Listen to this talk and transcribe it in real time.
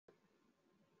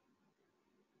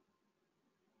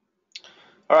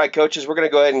All right, coaches, we're going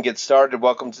to go ahead and get started.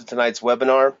 Welcome to tonight's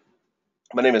webinar.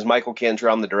 My name is Michael Cantor.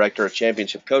 I'm the Director of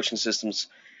Championship Coaching Systems,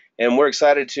 and we're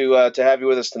excited to have you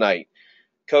with us tonight.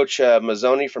 Coach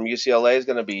Mazzone from UCLA is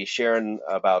going to be sharing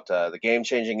about the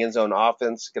game-changing NZone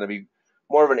offense. It's going to be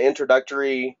more of an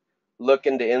introductory look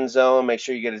into NZone. Make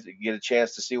sure you get a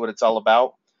chance to see what it's all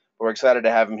about. We're excited to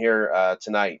have him here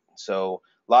tonight. So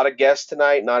a lot of guests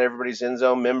tonight. Not everybody's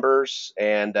NZone members,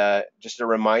 and just a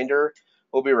reminder,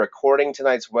 we'll be recording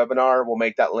tonight's webinar. We'll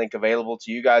make that link available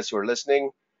to you guys who are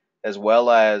listening, as well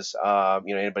as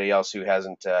anybody else who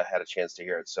hasn't had a chance to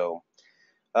hear it. So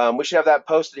we should have that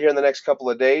posted here in the next couple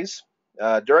of days.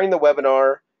 During the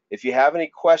webinar, if you have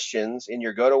any questions in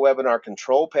your GoToWebinar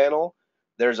control panel,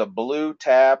 there's a blue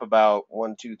tab about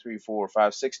 1, 2, 3, 4,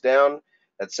 5, 6 down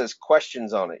that says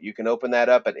questions on it. You can open that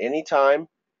up at any time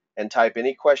and type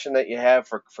any question that you have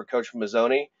for Coach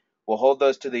Mazzone. We'll hold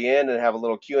those to the end and have a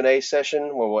little Q&A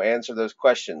session where we'll answer those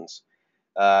questions.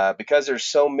 Because there's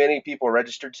so many people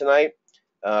registered tonight,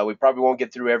 we probably won't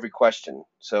get through every question.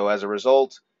 So as a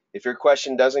result, if your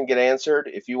question doesn't get answered,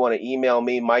 if you want to email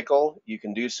me, Michael, you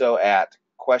can do so at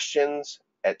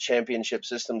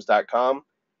questions@championshipsystems.com.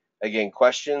 Again,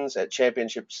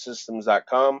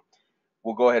 questions@championshipsystems.com.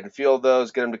 We'll go ahead and field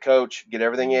those, get them to Coach, get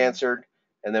everything answered,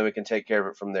 and then we can take care of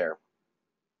it from there.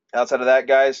 Outside of that,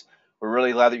 guys, we're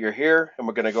really glad that you're here, and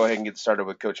we're going to go ahead and get started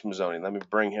with Coach Mazzone. Let me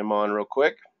bring him on real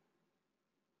quick.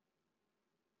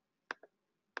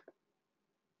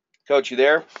 Coach, you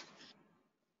there?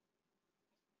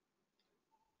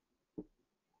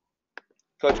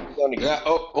 Coach Mazzone. Yeah.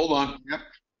 Oh, hold on. Yep.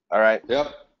 All right.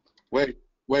 Yep. Wait.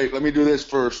 Let me do this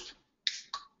first.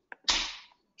 Did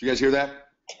you guys hear that?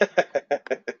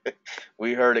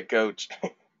 We heard it, Coach.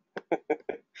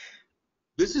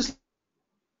 This is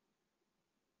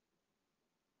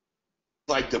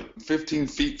like the 15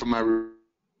 feet from my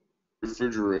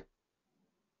refrigerator.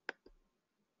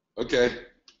 Okay.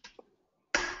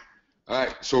 All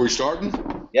right. So are we starting?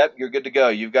 Yep, you're good to go.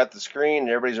 You've got the screen.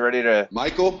 Everybody's ready to.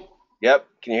 Michael? Yep.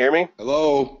 Can you hear me?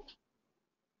 Hello?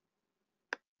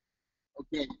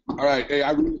 Okay. All right. Hey,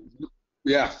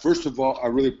 first of all, I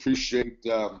really appreciate,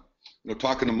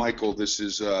 talking to Michael. This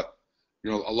is, a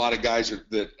lot of guys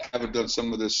that haven't done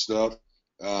some of this stuff.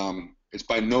 It's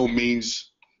by no means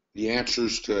the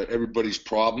answers to everybody's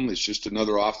problem. It's just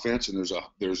another offense, and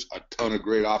there's a ton of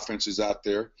great offenses out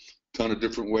there, a ton of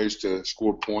different ways to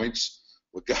score points.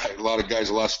 A lot of guys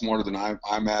are a lot smarter than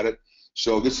I'm at it.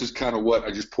 So this is kind of what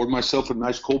I just poured myself a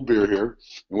nice cold beer here,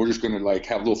 and we're just going to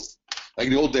have a little, like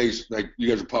in the old days, like you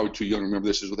guys are probably too young to remember,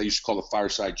 this is what they used to call the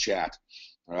fireside chat.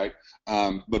 All right.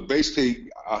 But basically,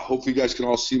 I hope you guys can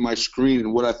all see my screen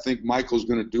and what I think Michael's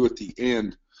going to do at the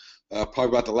end, probably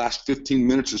about the last 15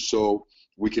 minutes or so.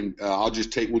 We can, we'll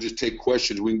just take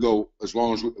questions. We can go as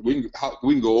long as we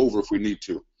can go over if we need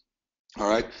to. All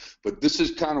right. But this is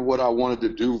kind of what I wanted to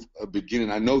do beginning.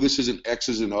 I know this isn't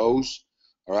X's and O's.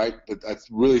 All right. But I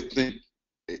really think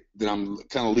that I'm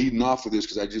kind of leading off of this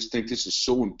because I just think this is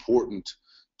so important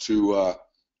to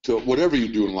whatever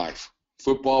you do in life,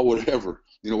 football, whatever,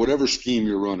 whatever scheme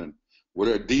you're running,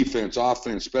 whatever defense,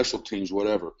 offense, special teams,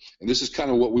 whatever. And this is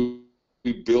kind of what we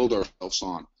build ourselves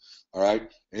on. All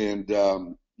right. And,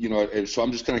 and so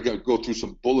I'm just kind of going to go through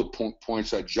some bullet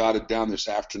points I jotted down this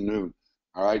afternoon.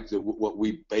 All right. What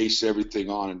we base everything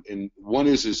on. And one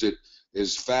is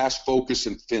fast, focus,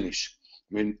 and finish.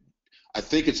 I mean, I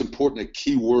think it's important that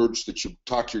keywords that you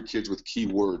talk to your kids with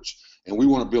keywords. And we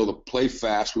want to be able to play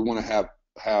fast. We want to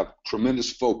have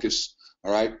tremendous focus.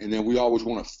 All right. And then we always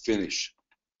want to finish.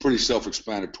 Pretty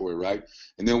self-explanatory, right?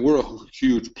 And then we're a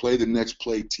huge play the next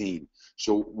play team.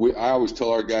 So I always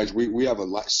tell our guys we have a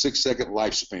 6-second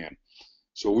lifespan.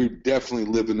 So we definitely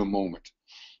live in the moment.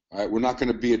 All right. We're not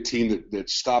going to be a team that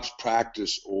stops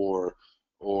practice or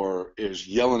is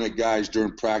yelling at guys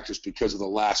during practice because of the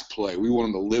last play. We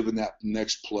want them to live in that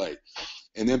next play.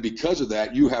 And then because of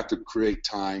that, you have to create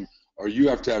time or you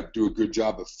have to do a good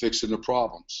job of fixing the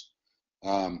problems.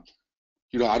 I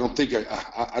don't think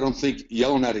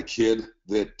yelling at a kid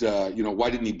that, why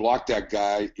didn't he block that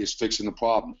guy is fixing the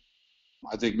problem.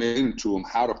 I think mentioning to him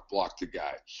how to block the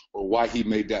guy or why he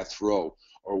made that throw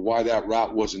or why that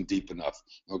route wasn't deep enough,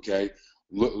 okay?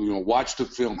 Watch the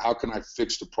film. How can I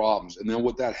fix the problems? And then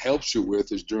what that helps you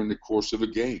with is during the course of a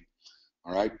game,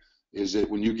 all right, is that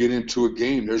when you get into a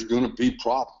game, there's going to be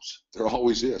problems. There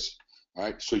always is, all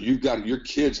right? So your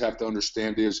kids have to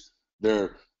understand we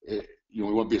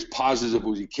want to be as positive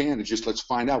as you can and just let's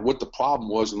find out what the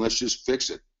problem was and let's just fix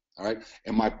it, all right?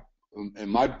 And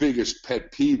my biggest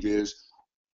pet peeve is,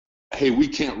 hey, we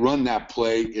can't run that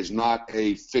play is not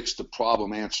a fix the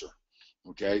problem answer,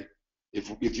 okay?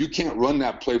 If you can't run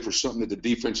that play for something that the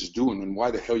defense is doing, then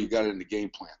why the hell you got it in the game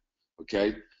plan?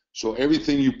 Okay, so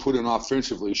everything you put in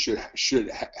offensively should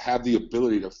have the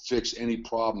ability to fix any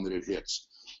problem that it hits.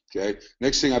 Okay.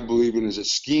 Next thing I believe in is that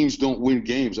schemes don't win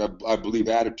games. I believe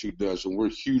attitude does, and we're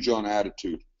huge on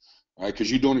attitude. All right, because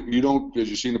you don't, as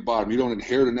you see in the bottom, you don't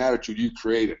inherit an attitude, you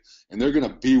create it, and they're going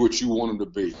to be what you want them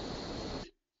to be,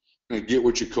 and get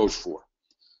what you coach for.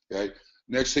 Okay.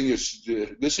 Next thing is,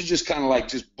 this is just kind of like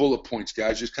just bullet points,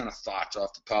 guys, just kind of thoughts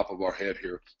off the top of our head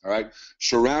here. All right.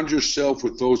 Surround yourself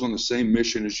with those on the same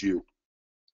mission as you.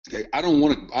 Okay. I don't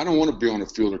want to be on the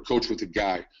field or coach with a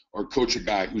guy or coach a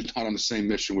guy who's not on the same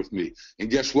mission with me. And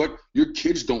guess what? Your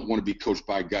kids don't want to be coached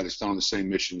by a guy that's not on the same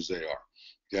mission as they are.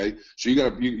 Okay. So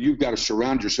you've got to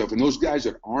surround yourself. And those guys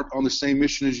that aren't on the same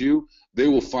mission as you, they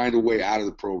will find a way out of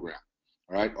the program.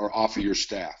 All right. Or off of your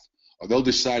staff. Or they'll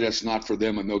decide that's not for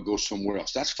them and they'll go somewhere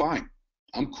else. That's fine.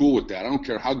 I'm cool with that. I don't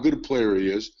care how good a player he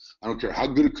is. I don't care how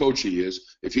good a coach he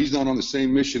is. If he's not on the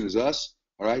same mission as us,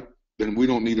 all right, then we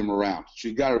don't need him around. So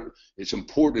it's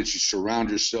important that you surround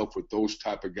yourself with those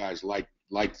type of guys, like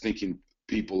thinking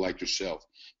people like yourself.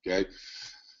 Okay.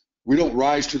 We don't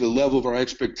rise to the level of our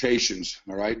expectations.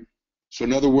 All right. So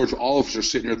in other words, all of us are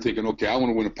sitting here thinking, okay, I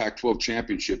want to win a Pac-12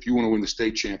 championship. You want to win the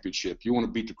state championship. You want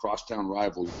to beat the crosstown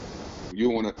rival. You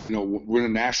want to, win a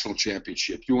national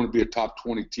championship. You want to be a top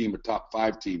 20 team, a top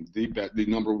 5 team, the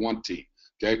number 1 team.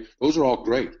 Okay, those are all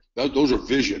great. Those are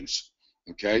visions.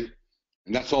 Okay,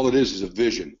 and that's all it is a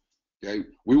vision. Okay,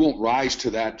 we won't rise to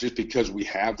that just because we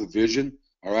have the vision.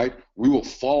 All right, we will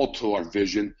fall to our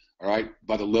vision. All right,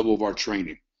 by the level of our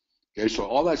training. Okay, so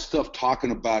all that stuff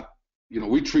talking about,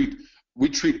 we treat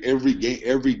every game,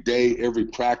 every day, every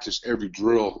practice, every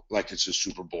drill like it's a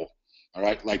Super Bowl. All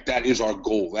right, like that is our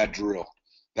goal. That drill,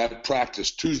 that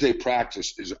practice, Tuesday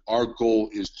practice is our goal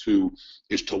is to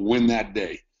win that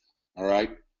day. All right,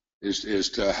 is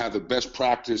to have the best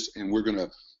practice, and we're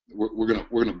gonna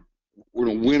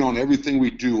win on everything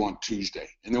we do on Tuesday,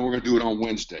 and then we're gonna do it on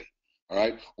Wednesday. All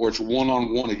right, or it's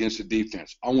one-on-one against the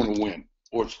defense. I want to win,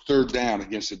 or it's third down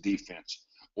against the defense,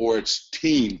 or it's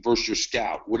team versus your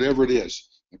scout, whatever it is.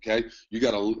 Okay, you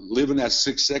got to live in that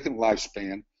 6-second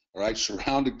lifespan. All right,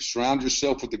 surround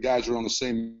yourself with the guys who are on the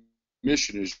same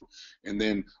mission as you, and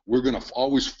then we're going to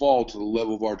always fall to the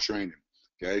level of our training.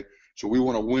 Okay, so we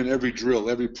want to win every drill,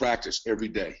 every practice, every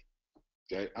day.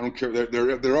 Okay, I don't care.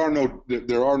 There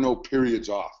are no periods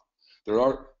off. There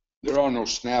are no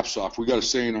snaps off. We got a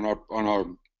saying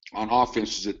on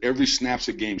offense is that every snap's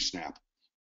a game snap.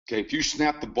 Okay, if you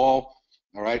snap the ball,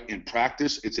 all right, in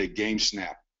practice, it's a game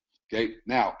snap. Okay,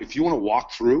 now if you want to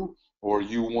walk through, or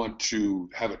you want to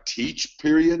have a teach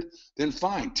period, then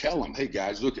fine. Tell them, hey,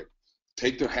 guys,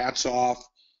 take their hats off.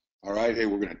 All right, hey,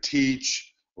 we're going to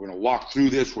teach. We're going to walk through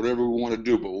this, whatever we want to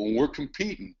do. But when we're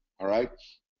competing, all right,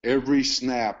 every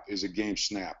snap is a game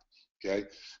snap. Okay,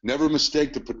 never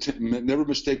mistake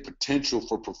potential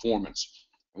for performance.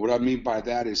 And what I mean by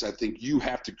that is I think you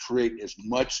have to create as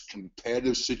much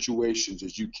competitive situations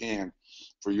as you can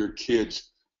for your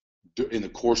kids in the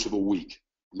course of a week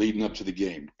leading up to the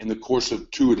game, in the course of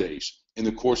 2-a-days, in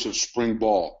the course of spring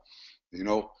ball, in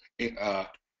the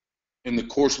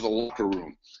course of the locker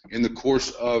room, in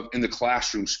the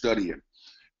classroom studying,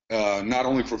 not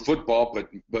only for football,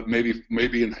 but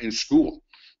maybe in school.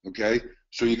 Okay,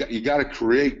 so you got to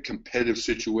create competitive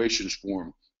situations for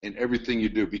them in everything you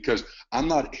do, because I'm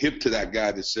not hip to that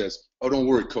guy that says, "Oh, don't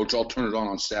worry, coach, I'll turn it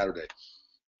on Saturday."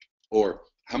 Or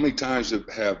how many times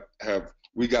have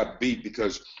we got beat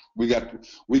because we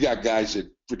got guys that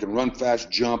freaking run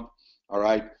fast, jump, all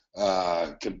right,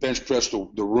 can bench press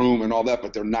the room and all that,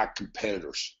 but they're not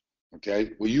competitors.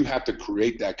 Okay, well, you have to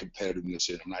create that competitiveness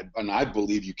in them, and I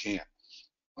believe you can.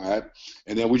 All right,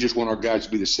 and then we just want our guys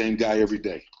to be the same guy every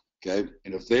day. Okay,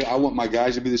 and I want my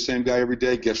guys to be the same guy every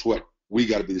day. Guess what? We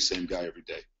got to be the same guy every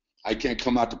day. I can't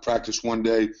come out to practice one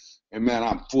day and, man,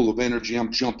 I'm full of energy.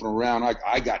 I'm jumping around.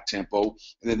 I got tempo.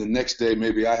 And then the next day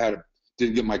maybe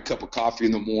didn't get my cup of coffee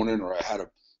in the morning, or I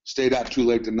stayed out too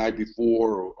late the night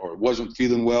before, or wasn't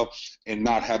feeling well, and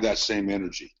not have that same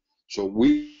energy. So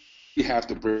we have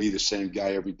to be the same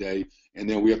guy every day, and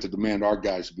then we have to demand our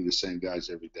guys to be the same guys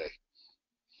every day.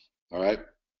 All right?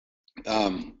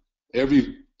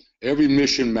 Every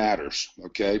mission matters,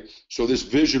 okay? So this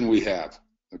vision we have,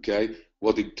 okay?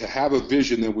 Well, to have a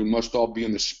vision, then we must all be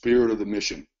in the spirit of the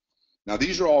mission. Now,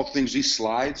 these are all things, these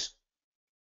slides,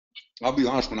 I'll be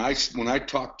honest, when I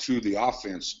talk to the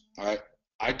offense,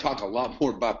 I talk a lot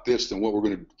more about this than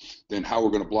how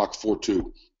we're gonna block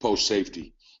 4-2 post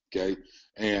safety, okay?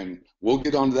 And we'll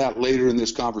get onto that later in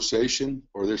this conversation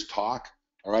or this talk,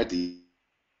 all right?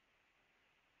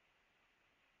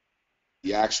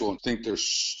 the actual, and think there's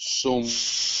so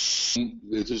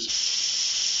it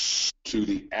is to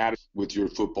the attitude with your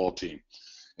football team.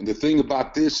 And the thing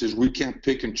about this is we can't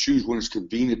pick and choose when it's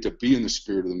convenient to be in the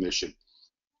spirit of the mission.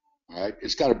 All right,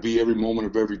 it's got to be every moment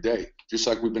of every day, just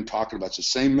like we've been talking about. It's the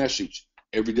same message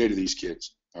every day to these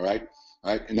kids. All right,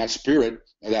 and that spirit,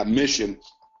 that mission,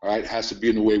 all right, has to be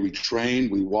in the way we train,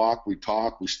 we walk, we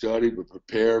talk, we study, we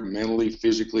prepare mentally,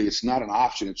 physically. It's not an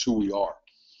option; it's who we are.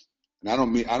 And I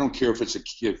don't care if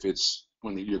it's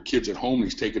when your kid's at home and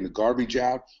he's taking the garbage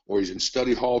out, or he's in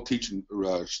study hall teaching,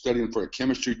 studying for a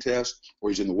chemistry test, or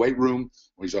he's in the weight room,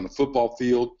 or he's on the football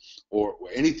field, or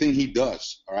anything he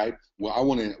does. All right. Well,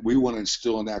 we want to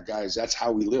instill in that guy is that's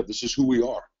how we live. This is who we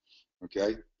are.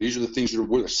 Okay. These are the things that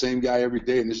we're the same guy every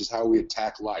day, and this is how we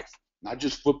attack life, not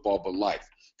just football, but life,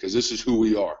 because this is who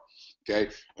we are. Okay.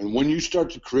 And when you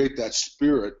start to create that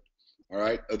spirit, all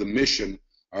right, of the mission,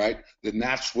 all right, then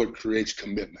that's what creates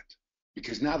commitment,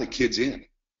 because now the kid's in.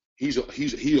 He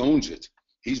owns it.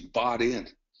 He's bought in.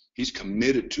 He's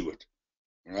committed to it.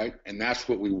 All right, and that's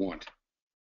what we want.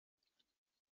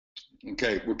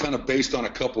 Okay, we're kind of based on a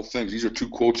couple things. These are two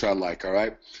quotes I like. All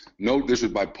right, note this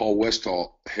is by Paul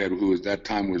Westall, who at that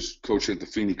time was coaching at the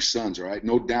Phoenix Suns. All right,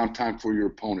 no downtime for your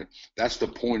opponent. That's the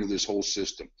point of this whole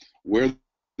system. Wear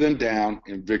them down,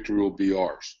 and victory will be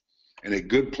ours. And a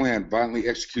good plan, violently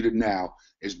executed now,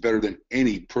 is better than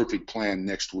any perfect plan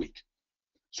next week.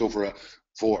 So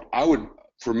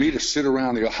for me to sit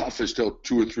around the office till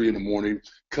 2 or 3 in the morning,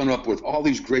 come up with all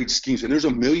these great schemes, and there's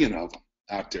a million of them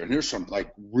out there, and there's some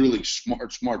like really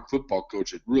smart football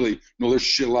coaches that really know their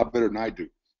shit a lot better than I do.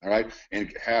 All right,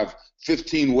 and have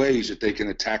 15 ways that they can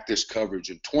attack this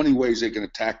coverage, and 20 ways they can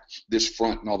attack this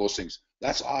front, and all those things.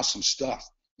 That's awesome stuff.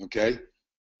 Okay,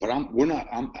 but I don't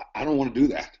want to do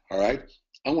that. All right,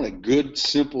 I want a good,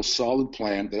 simple, solid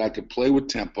plan that I can play with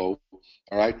tempo.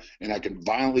 All right, and I can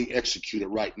violently execute it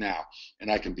right now,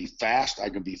 and I can be fast, I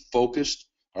can be focused,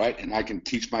 all right, and I can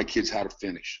teach my kids how to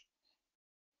finish.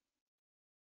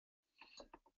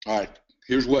 All right,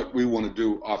 here's what we want to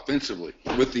do offensively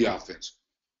with the offense.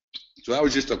 So that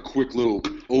was just a quick little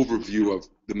overview of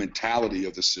the mentality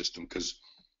of the system, because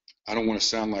I don't want to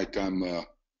sound like I'm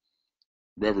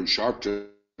Reverend Sharpton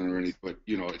or anything, but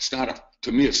it's not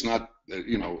to me. It's not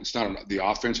it's not the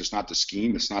offense. It's not the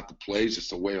scheme. It's not the plays. It's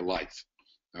the way of life.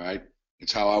 All right,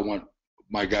 it's how I want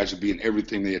my guys to be in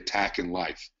everything they attack in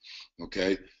life.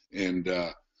 Okay, and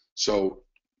so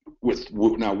with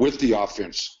the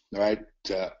offense, all right,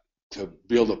 to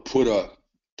be able to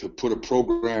put a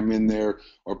program in there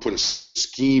or put a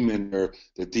scheme in there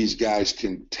that these guys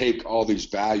can take all these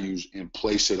values and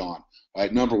place it on. All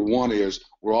right, number one is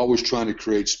we're always trying to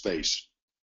create space.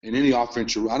 In any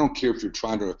offense, I don't care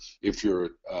if you're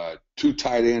a two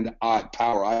tight end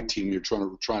power I team, you're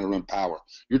trying to run power.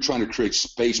 You're trying to create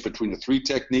space between the 3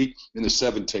 technique and the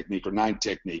 7 technique or 9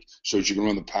 technique so that you can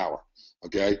run the power.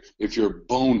 Okay, if you're a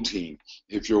bone team,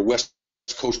 if you're a West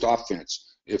Coast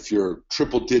offense, if you're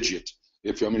triple digit,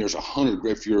 there's 100.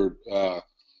 If you're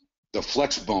the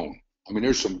flex bone,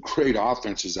 there's some great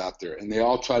offenses out there, and they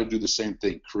all try to do the same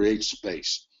thing: create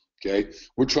space. Okay,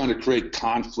 we're trying to create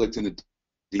conflict in the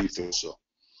defense. All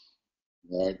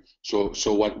right.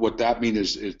 So what that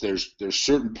means is there's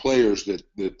certain players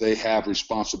that they have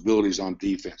responsibilities on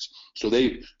defense. So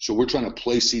we're trying to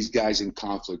place these guys in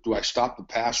conflict. Do I stop the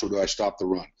pass or do I stop the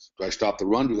run? Do I stop the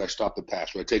run? Do I stop the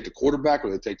pass? Do I take the quarterback or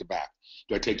do I take the back?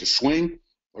 Do I take the swing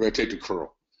or do I take the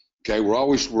curl? Okay. We're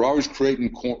always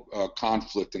creating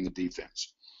conflict in the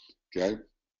defense. Okay.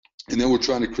 And then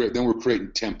we're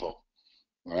creating tempo.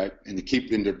 All right. And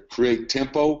to create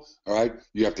tempo, all right,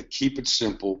 you have to keep it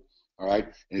simple. All right,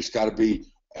 and it's got to be.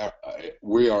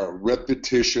 We are a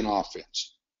repetition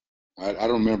offense. All right? I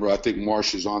don't remember. I think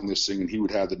Marsh is on this thing, and he would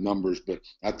have the numbers. But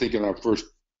I think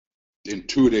in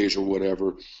 2 days or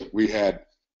whatever, we had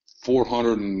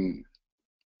 400 and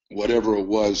whatever it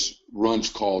was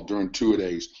runs called during 2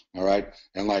 days. All right,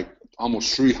 and like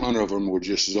almost 300 of them were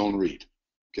just zone read.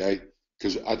 Okay,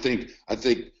 because I think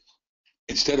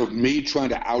instead of me trying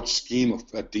to out scheme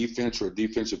a defense or a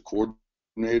defensive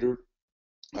coordinator.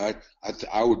 I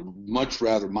would much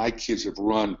rather my kids have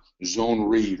run zone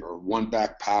read or one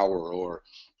back power or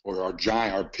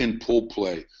our pin pull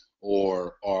play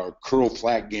or our curl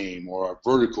flat game or our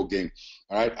vertical game.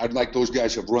 All right, I'd like those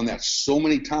guys to have run that so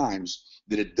many times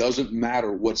that it doesn't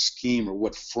matter what scheme or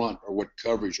what front or what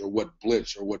coverage or what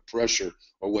blitz or what pressure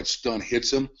or what stun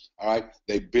hits them. All right,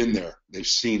 they've been there, they've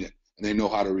seen it, and they know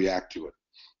how to react to it.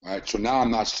 All right, so now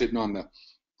I'm not sitting on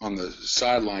the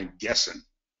sideline guessing.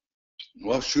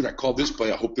 Well, shoot, I called this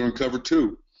play. I hope they're in cover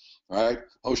 2. All right.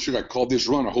 Oh, shoot, I called this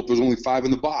run. I hope there's only 5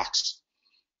 in the box.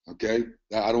 Okay,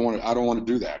 I don't want to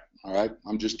do that. All right,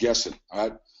 I'm just guessing. All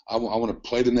right, I want to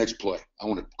play the next play. I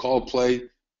want to call a play,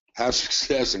 have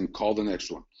success, and call the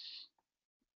next one.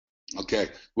 Okay,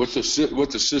 what the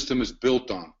system is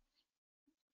built on?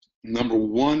 Number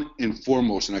one and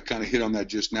foremost, and I kind of hit on that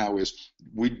just now, is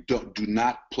we do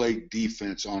not play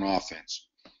defense on offense.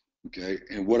 Okay,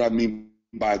 and what I mean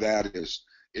by that is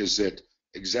that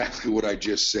exactly what I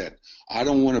just said. I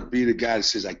don't want to be the guy that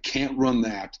says I can't run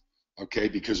that, okay,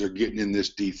 because they're getting in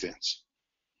this defense.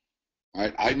 All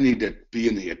right, I need to be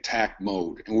in the attack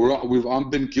mode, and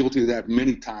I've been guilty of that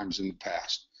many times in the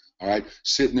past. All right,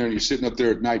 you're sitting up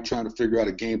there at night trying to figure out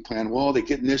a game plan. Well, they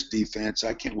get in this defense.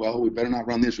 I can't. Well, we better not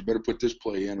run this. We better put this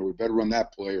play in, or we better run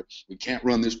that play, or we can't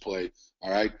run this play.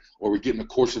 All right, or we get in the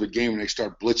course of a game and they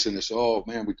start blitzing us. Oh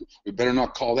man, we better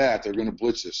not call that. They're going to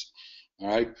blitz us. All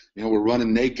right, we're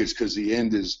running naked because the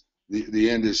end is pinning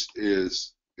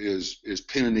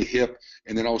the hip,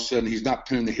 and then all of a sudden he's not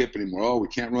pinning the hip anymore. Oh, we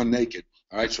can't run naked.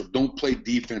 All right, so don't play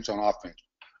defense on offense.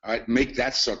 All right, make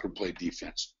that sucker play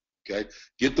defense. Okay,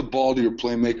 get the ball to your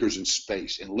playmakers in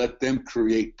space and let them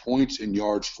create points and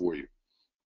yards for you.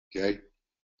 Okay,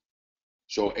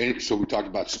 so we talked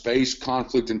about space,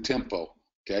 conflict, and tempo.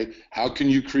 Okay, how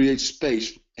can you create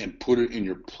space and put it in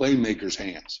your playmakers'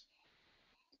 hands?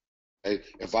 Okay?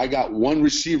 If I got one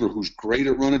receiver who's great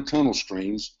at running tunnel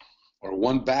screens, or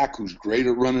one back who's great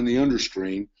at running the under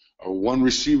screen, or one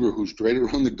receiver who's great at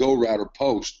running the go route or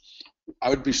post, I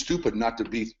would be stupid not to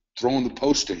be throwing the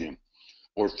post to him,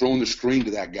 or throwing the screen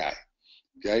to that guy,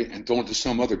 okay, and throwing it to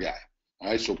some other guy. All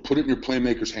right, so put it in your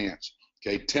playmaker's hands.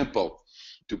 Okay, tempo.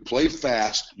 To play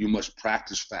fast, you must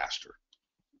practice faster.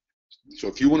 So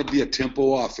if you want to be a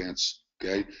tempo offense,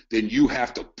 okay, then you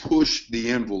have to push the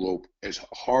envelope as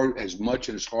much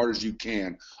and as hard as you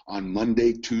can on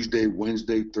Monday, Tuesday,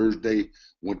 Wednesday, Thursday,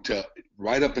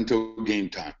 right up until game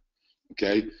time.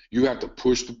 Okay, you have to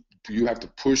push the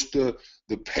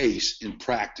pace in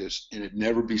practice, and it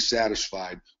never be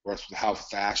satisfied with how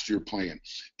fast you're playing.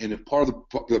 And if part of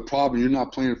the problem you're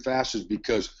not playing fast is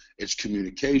because it's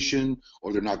communication,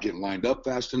 or they're not getting lined up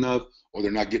fast enough, or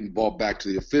they're not getting the ball back to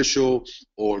the official,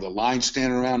 or the line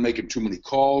standing around making too many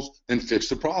calls, then fix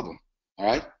the problem. All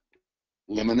right,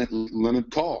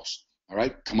 limit calls. All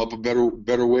right, come up a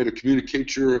better way to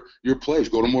communicate your plays.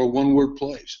 Go to more one-word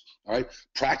plays. All right,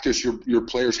 practice your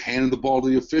players handing the ball to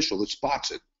the official that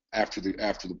spots it after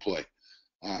the play.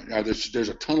 Now there's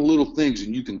a ton of little things,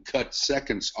 and you can cut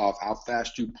seconds off how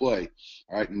fast you play.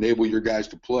 All right, enable your guys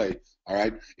to play. All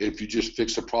right, if you just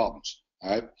fix the problems.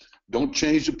 All right, don't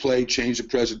change the play, change the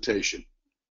presentation.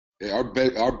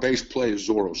 Okay, our base play is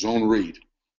zone read.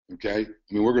 Okay,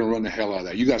 I mean, we're going to run the hell out of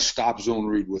that. You got to stop zone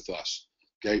read with us.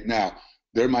 Okay, now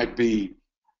there might be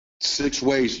 6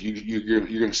 ways you're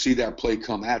going to see that play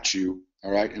come at you,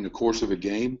 all right, in the course of a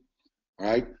game, all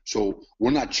right? So we're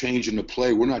not changing the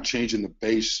play. We're not changing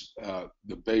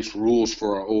the base rules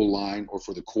for our O-line or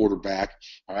for the quarterback,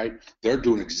 all right? They're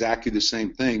doing exactly the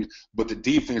same thing, but the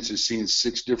defense is seeing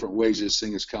 6 different ways this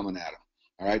thing is coming at them,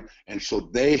 all right? And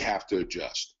so they have to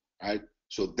adjust, all right?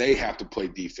 So they have to play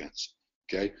defense,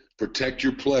 okay? Protect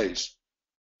your plays.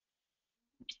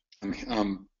 I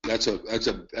mean, that's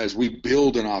as we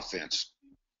build an offense,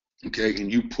 okay,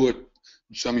 and you put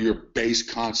some of your base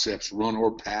concepts, run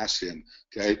or pass in,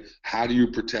 okay, how do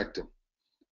you protect them?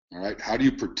 All right, how do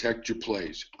you protect your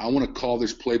plays? I want to call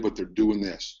this play, but they're doing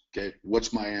this, okay,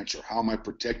 what's my answer? How am I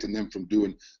protecting them from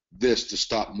doing this to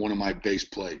stop one of my base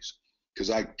plays? Because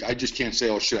I just can't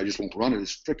say, oh shit, I just won't run it.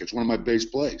 It's one of my base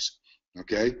plays,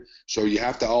 okay? So you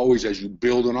have to always, as you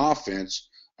build an offense,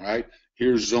 all right,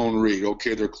 here's zone read.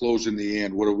 Okay, they're closing the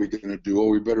end. What are we going to do? Oh,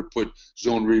 we better put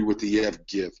zone read with the F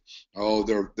give. Oh,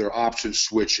 they're option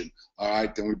switching. All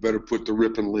right, then we better put the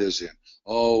rip and Liz in.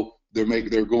 Oh,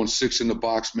 they're going 6 in the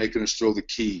box, making us throw the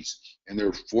keys, and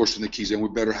they're forcing the keys in. We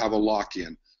better have a lock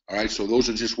in. All right, so those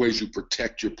are just ways you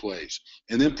protect your plays,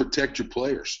 and then protect your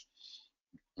players.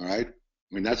 All right,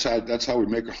 I mean that's how we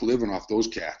make our living off those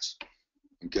cats.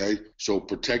 Okay, so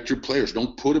protect your players.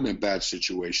 Don't put them in bad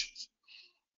situations.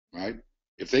 Right?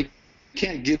 If they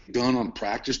can't get it done on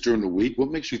practice during the week,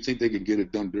 what makes you think they can get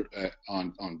it done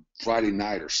on Friday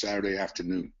night or Saturday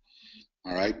afternoon?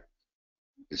 All right?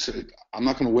 I'm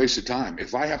not going to waste the time.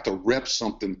 If I have to rep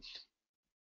something,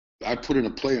 I put in a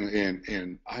play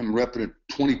and I'm repping it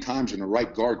 20 times and the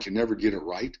right guard can never get it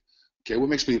right. Okay, what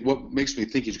makes me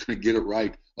think he's going to get it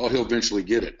right? Oh, he'll eventually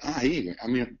get it.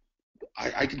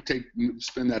 I can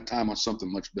spend that time on something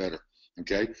much better.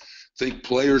 Okay, think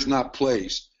players, not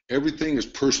plays. Everything is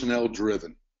personnel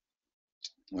driven.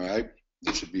 All right,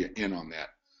 there should be an N on that.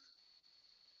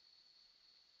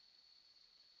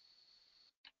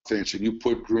 offense and you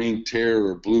put green tear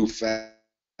or blue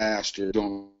fast or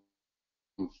don't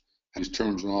use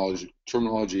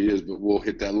terminology is, but we'll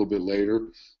hit that a little bit later.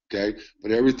 Okay,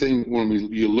 but everything when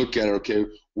you look at it, okay,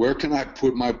 where can I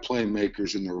put my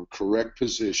playmakers in the correct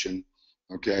position,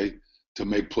 okay, to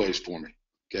make plays for me?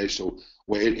 Okay, so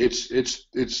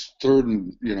it's third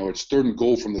and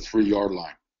goal from the 3-yard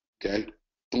line. Okay,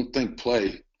 don't think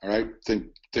play. All right,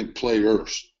 think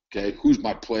players. Okay, who's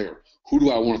my player? Who do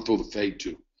I want to throw the fade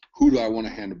to? Who do I want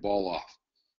to hand the ball off?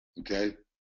 Okay,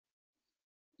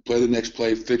 play the next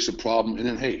play, fix a problem, and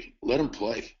then hey, let them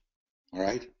play. All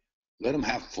right. Let them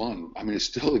have fun. I mean, it's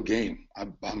still a game. I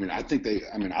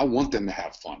want them to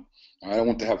have fun. All right, I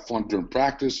want them to have fun during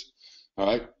practice. All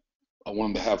right, I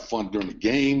want them to have fun during the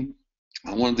game.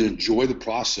 I want them to enjoy the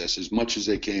process as much as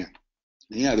they can.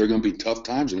 And yeah, there are going to be tough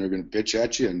times, and they're going to bitch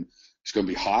at you, and it's going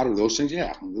to be hot or those things.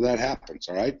 Yeah, that happens.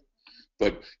 All right,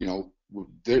 but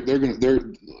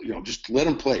just let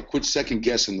them play. Quit second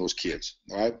guessing those kids.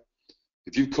 All right,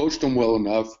 if you've coached them well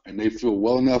enough, and they feel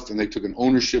well enough, and they took an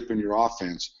ownership in your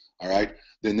offense. All right,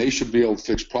 then they should be able to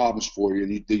fix problems for you,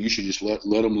 and you should just let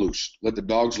them loose. Let the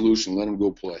dogs loose and let them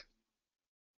go play.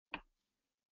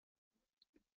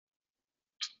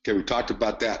 Okay, we talked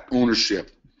about that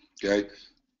ownership. Okay,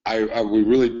 we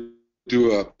really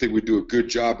think we do a good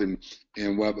job, and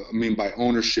what I mean by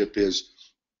ownership is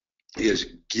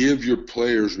give your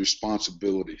players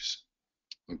responsibilities.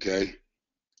 Okay,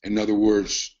 in other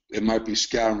words, it might be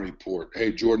scouting report.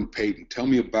 Hey, Jordan Payton, tell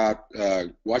me about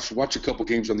watch a couple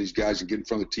games on these guys and get in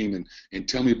front of the team and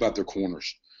tell me about their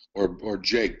corners. Or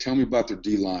Jake, tell me about their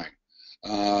D line.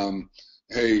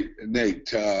 Hey,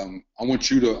 Nate, I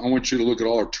want you to look at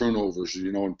all our turnovers,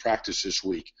 in practice this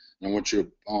week. And I'm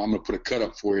going to put a cut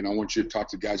up for you, and I want you to talk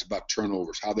to guys about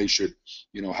turnovers, how they should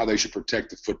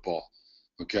protect the football.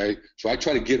 Okay, so I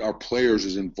try to get our players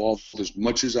as involved as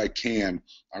much as I can.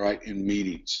 All right, in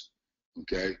meetings.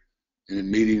 Okay, and in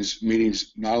meetings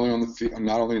not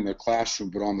only in the classroom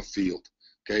but on the field.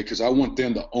 Okay, because I want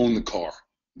them to own the car.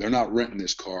 They're not renting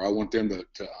this car. I want them to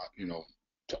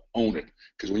own it.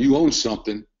 Because when you own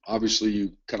something, obviously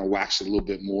you kind of wax it a little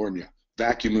bit more and you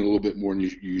vacuum it a little bit more than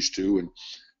you used to, and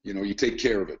you take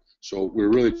care of it. So we're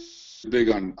really big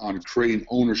on creating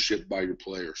ownership by your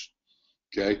players.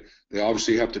 Okay, they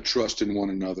obviously have to trust in one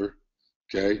another.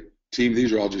 Okay, team.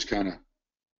 These are all just kind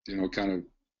of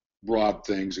broad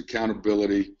things.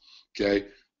 Accountability. Okay,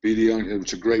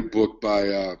 it's a great book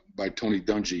by Tony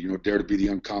Dungy. Dare to be the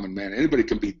uncommon man. Anybody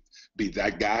can be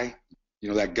that guy.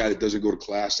 That guy that doesn't go to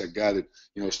class. That guy that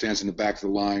stands in the back of the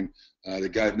line. The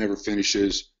guy that never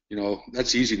finishes.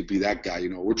 That's easy to be that guy. I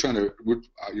want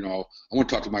to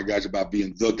talk to my guys about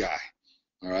being the guy.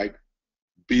 All right.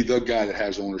 Be the guy that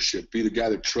has ownership. Be the guy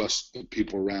that trusts the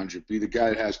people around you. Be the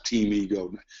guy that has team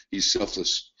ego. He's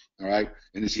selfless, all right?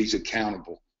 And he's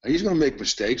accountable. Now, he's going to make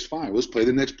mistakes. Fine, let's play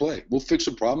the next play. We'll fix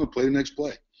the problem and play the next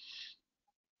play.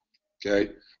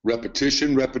 Okay?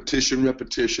 Repetition, repetition,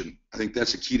 repetition. I think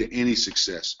that's the key to any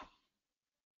success.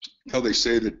 How they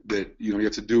say that you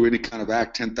have to do any kind of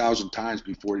act 10,000 times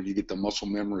before you get the muscle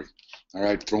memory. All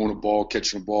right? Throwing a ball,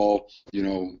 catching a ball,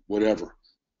 whatever.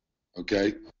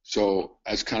 Okay, so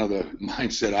that's kind of the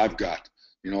mindset I've got.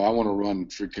 I want to run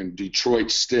freaking Detroit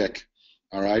stick,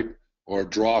 all right, or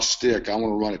draw stick. I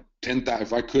want to run it 10,000.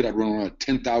 If I could, I'd run it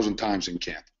 10,000 times in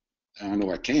camp. And I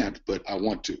know I can't, but I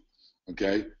want to.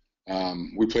 Okay,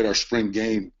 we played our spring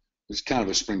game. It's kind of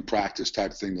a spring practice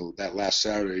type thing that last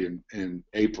Saturday in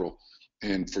April,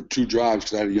 and for 2 drives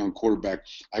because I had a young quarterback,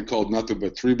 I called nothing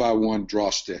but 3-by-1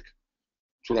 draw stick.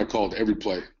 That's what I called every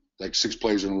play, like 6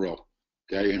 plays in a row.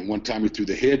 Okay, and one time he threw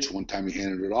the hitch, one time he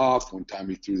handed it off, one time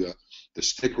he threw the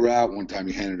stick route, one time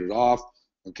he handed it off.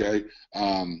 Okay,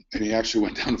 and he actually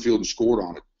went down the field and scored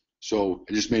on it. So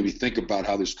it just made me think about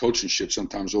how this coaching shit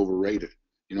sometimes overrated.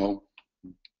 If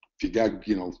you got,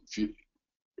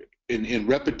 and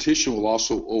repetition will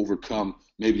also overcome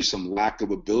maybe some lack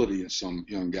of ability in some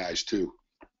young guys too.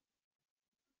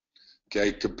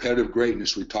 Okay, competitive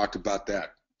greatness, we talked about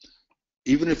that.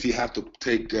 Even if you have to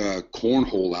take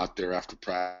cornhole out there after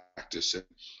practice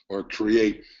or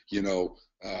create,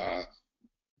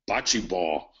 bocce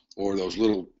ball or those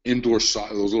little those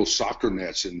little soccer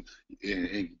nets and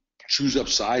choose up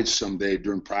sides someday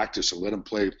during practice and let them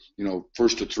play,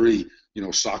 first to 3,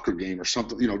 soccer game or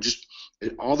something, just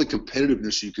all the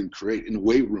competitiveness you can create in the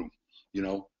weight room,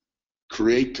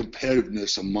 create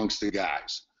competitiveness amongst the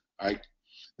guys, all right?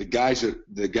 The guys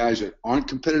that aren't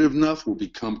competitive enough will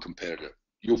become competitive.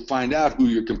 You'll find out who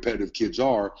your competitive kids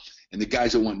are, and the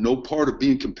guys that want no part of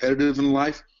being competitive in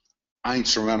life, I ain't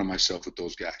surrounding myself with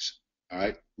those guys. All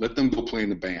right, let them go play in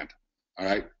the band. All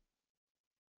right,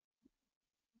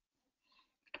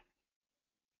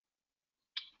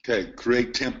 Okay,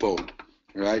 create tempo. All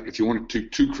right, if you want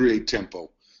to create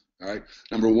tempo. All right,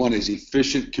 number one is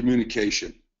efficient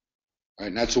communication. All right,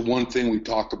 and that's the one thing we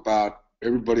talk about.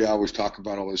 Everybody always talk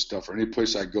about all this stuff. Or any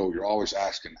place I go, you're always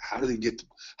asking, how do you get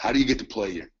to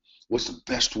play in? What's the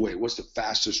best way? What's the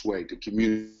fastest way to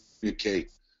communicate?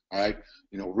 All right,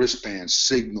 wristbands,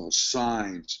 signals,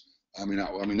 signs. I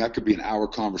mean that could be an hour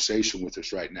conversation with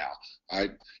us right now. All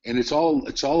right, and it's all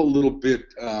a little bit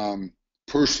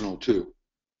personal too.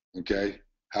 Okay,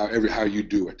 how you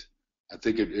do it. I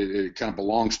think it kind of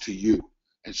belongs to you.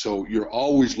 And so you're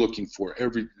always looking for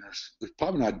there's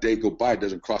probably not a day go by it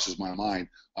doesn't crosses my mind.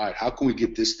 All right, how can we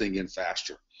get this thing in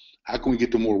faster? How can we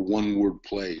get to more one-word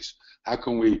plays? How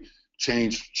can we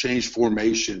change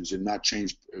formations and not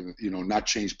change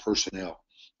personnel?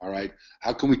 All right,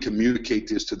 how can we communicate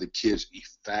this to the kids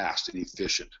fast and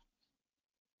efficient?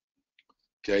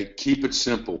 Okay, keep it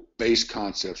simple. Base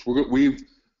concepts.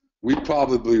 We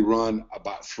probably run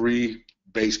about 3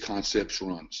 base concepts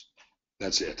runs.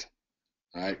 That's it.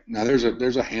 All right. Now there's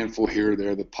a handful here or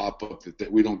there that pop up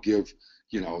that we don't give,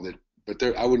 but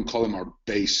I wouldn't call them our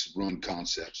base run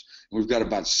concepts. And we've got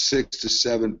about 6 to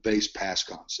 7 base pass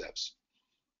concepts.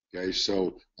 Okay.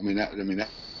 So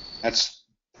that's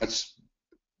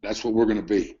what we're going to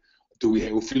be.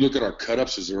 If you look at our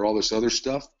cut-ups, is there all this other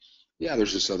stuff? Yeah,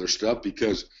 there's this other stuff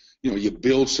because you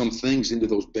build some things into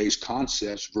those base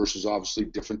concepts versus obviously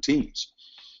different teams.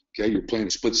 Okay, you're playing a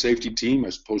split safety team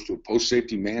as opposed to a post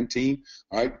safety man team.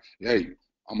 All right, hey,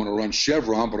 I'm going to run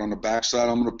chevron, but on the backside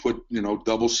I'm going to put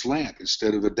double slant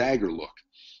instead of the dagger look.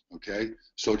 Okay,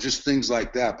 so just things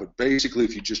like that. But basically,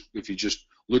 if you just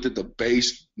look at the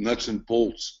base nuts and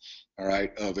bolts, all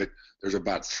right, of it, there's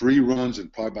about 3 runs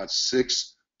and probably about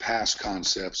 6 pass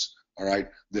concepts. All right,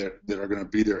 that are going to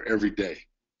be there every day,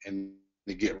 and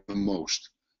they get the most.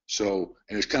 So,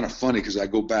 and it's kind of funny because I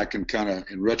go back and kind of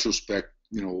in retrospect,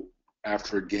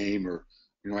 after a game or,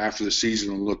 after the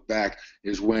season and look back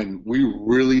is when we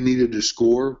really needed to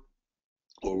score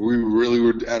or we really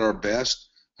were at our best,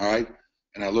 all right,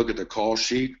 and I look at the call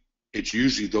sheet, it's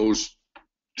usually those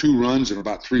 2 runs and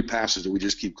about 3 passes that we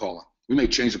just keep calling. We may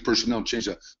change the personnel,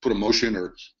 put a motion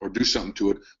or do something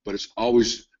to it, but it's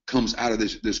always comes out of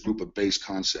this group of base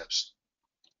concepts.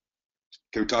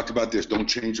 Okay, we talked about this. Don't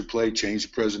change the play, change the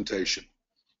presentation.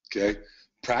 Okay,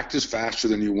 practice faster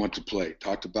than you want to play.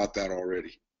 Talked about that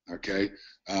already. Okay,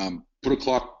 put a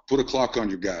clock on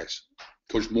your guys.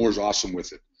 Coach Moore's awesome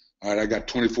with it. All right, I got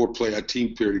 24 play a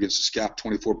team period against the scout,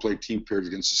 24 play team period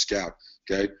against the scout.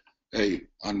 Okay, hey,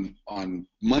 on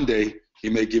Monday he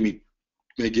may give me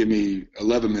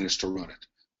 11 minutes to run it.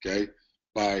 Okay,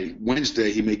 by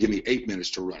Wednesday he may give me 8 minutes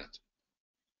to run it.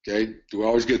 Okay, do I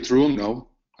always get through them? No.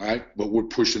 All right, but we're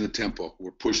pushing the tempo.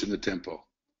 We're pushing the tempo.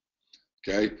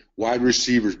 Okay, wide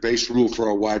receivers, base rule for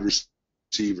our wide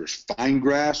receivers, find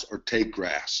grass or take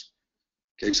grass.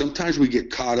 Okay, sometimes we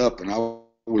get caught up, and I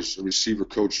was a receiver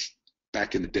coach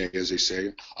back in the day, as they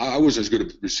say. I wasn't as good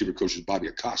a receiver coach as Bobby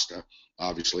Acosta,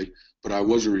 obviously, but I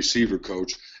was a receiver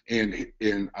coach, and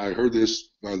I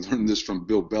learned this from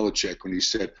Bill Belichick when he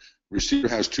said, receiver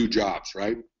has 2 jobs,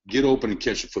 right? Get open and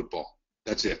catch the football.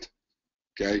 That's it.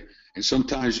 Okay, and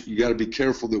sometimes you got to be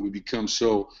careful that we become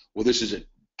this is at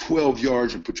 12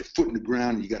 yards and put your foot in the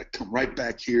ground and you got to come right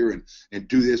back here and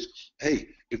do this. Hey,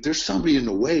 if there's somebody in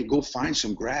the way, go find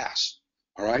some grass,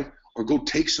 all right? Or go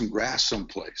take some grass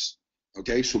someplace,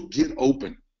 okay? So get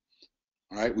open,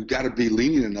 all right? We've got to be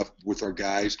lenient enough with our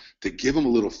guys to give them a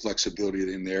little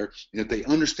flexibility in there. And if they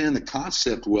understand the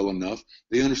concept well enough,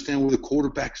 they understand where the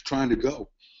quarterback's trying to go,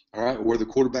 all right? Where the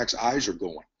quarterback's eyes are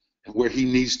going and where he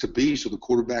needs to be so the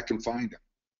quarterback can find him.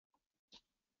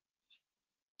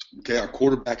 Okay, our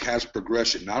quarterback has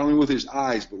progression, not only with his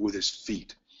eyes, but with his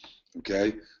feet.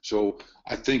 Okay, so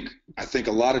I think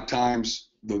a lot of times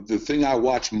the thing I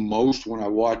watch most when I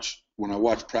watch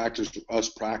practice,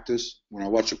 when I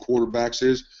watch the quarterbacks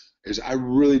is I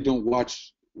really don't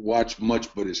watch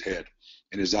much but his head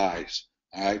and his eyes.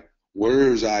 All right, where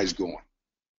are his eyes going?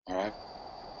 All right,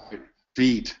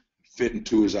 feet fit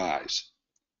into his eyes.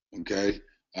 Okay.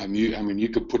 You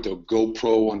could put the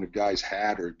GoPro on the guy's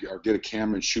hat or get a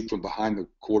camera and shoot from behind the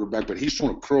quarterback, but he's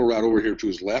throwing a curl right over here to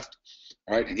his left,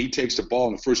 all right, and he takes the ball,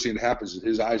 and the first thing that happens is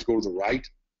his eyes go to the right,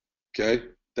 okay?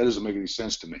 That doesn't make any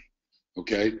sense to me,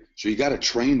 okay? So you got to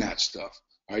train that stuff,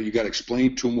 all right? You got to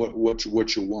explain to him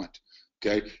what you want,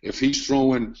 okay? If he's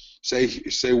throwing, say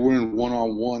we're in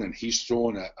one-on-one and he's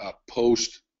throwing a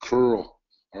post curl,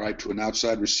 all right, to an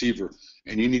outside receiver,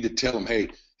 and you need to tell him, hey,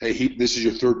 this is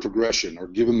your 3rd progression, or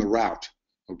give him the route,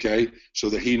 okay, so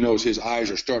that he knows his eyes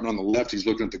are starting on the left. He's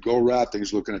looking at the go route, then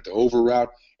he's looking at the over route,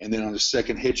 and then on the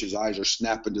second hitch, his eyes are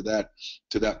snapping to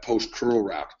that post curl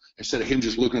route instead of him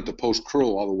just looking at the post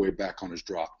curl all the way back on his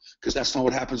drop, because that's not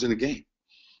what happens in a game.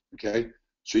 Okay,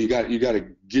 so you got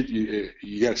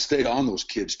to stay on those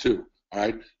kids too. All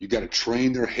right, you got to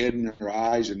train their head and their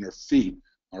eyes and their feet.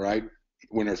 All right,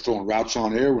 when they're throwing routes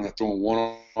on air, when they're throwing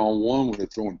one-on-one, when they're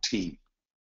throwing team.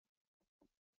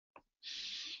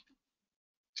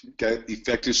 Okay,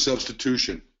 effective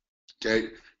substitution. Okay,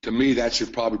 to me that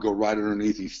should probably go right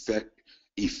underneath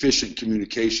efficient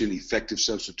communication, effective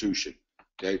substitution.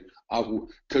 Okay,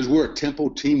 because we're a tempo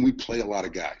team, we play a lot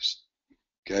of guys.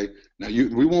 Okay, now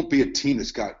we won't be a team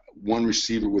that's got one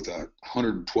receiver with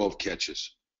 112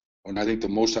 catches. And I think the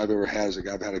most I've ever had is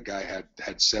I've had a guy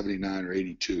had 79 or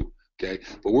 82. Okay,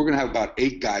 but we're going to have about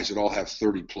 8 guys that all have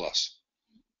 30 plus.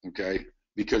 Okay,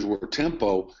 because we're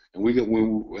tempo and we got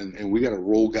to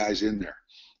roll guys in there.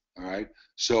 All right,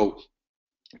 so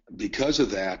because of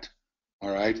that,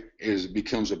 all right, it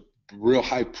becomes a real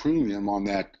high premium on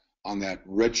that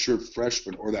redshirt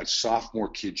freshman or that sophomore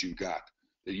kid you got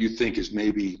that you think is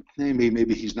maybe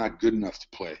he's not good enough to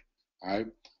play. All right,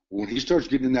 when he starts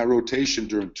getting in that rotation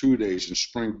during 2 days in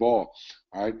spring ball,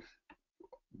 all right,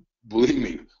 believe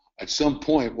me, at some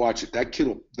point, watch it. That kid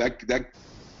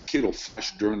will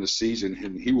flash during the season,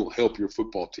 and he will help your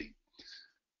football team.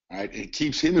 All right, and it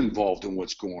keeps him involved in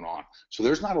what's going on. So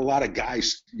there's not a lot of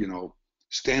guys,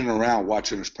 standing around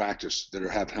watching us practice that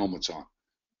have helmets on.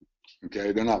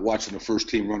 Okay, they're not watching the first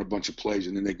team run a bunch of plays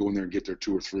and then they go in there and get their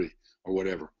 2 or 3 or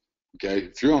whatever. Okay,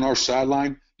 if you're on our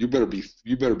sideline, you better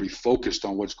be focused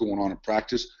on what's going on in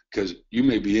practice, because you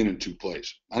may be in 2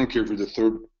 plays. I don't care if you're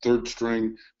the third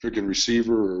string freaking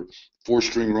receiver or 4th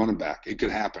string running back. It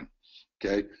could happen.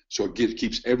 Okay, so it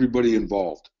keeps everybody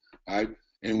involved. All right,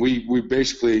 and we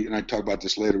basically, and I talk about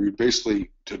this later, we basically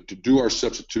to do our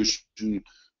substitution,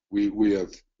 we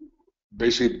have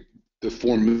basically the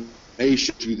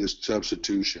formation to this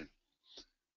substitution.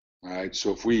 All right,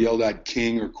 so if we yell that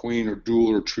king or queen or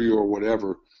duel or trio or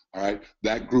whatever, all right,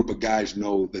 that group of guys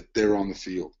know that they're on the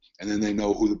field, and then they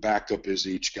know who the backup is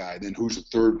each guy, then who's the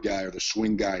third guy or the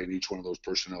swing guy in each one of those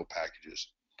personnel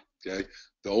packages. Okay,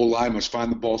 the O-line must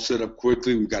find the ball set up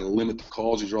quickly. We've got to limit the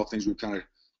calls. These are all things we've kind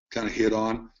of hit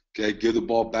on. Okay, give the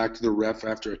ball back to the ref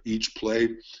after each play.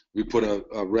 We put a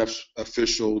ref's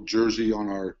official jersey on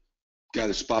our guy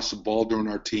that spots the ball during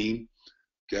our team.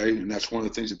 Okay, and that's one of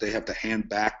the things that they have to hand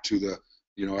back to the,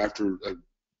 after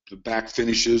the back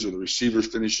finishes or the receiver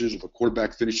finishes or the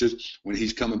quarterback finishes. When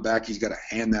he's coming back, he's got to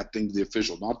hand that thing to the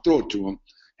official, not throw it to him,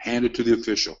 hand it to the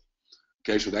official.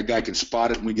 Okay, so that guy can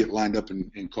spot it and we get lined up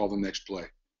and call the next play.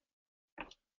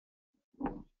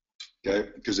 Okay,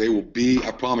 because they will be,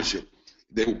 I promise you,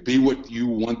 they will be what you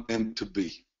want them to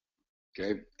be.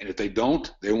 Okay, and if they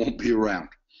don't, they won't be around.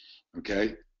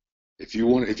 Okay. If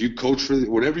you coach for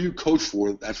whatever you coach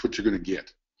for, that's what you're going to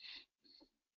get.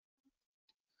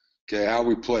 Okay, how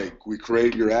we play. We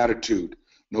create your attitude.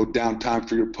 No downtime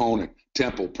for your opponent.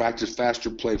 Tempo. Practice faster,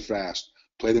 play fast.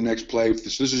 Play the next play.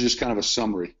 This is just kind of a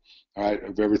summary, all right,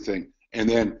 of everything. And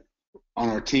then on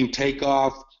our team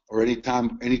takeoff or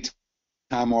anytime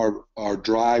our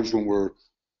drives when we're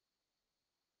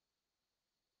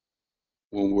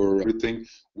everything,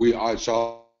 it's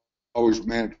always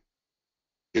managed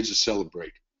kids to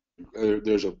celebrate.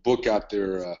 There's a book out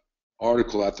there,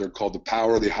 article out there called "The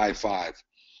Power of the High Five."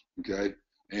 Okay,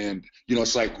 and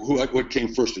it's like what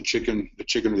came first, the chicken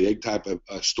or the egg type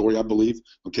of story, I believe.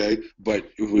 Okay, but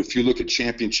if you look at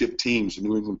championship teams, the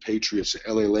New England Patriots,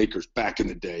 the LA Lakers back in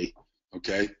the day,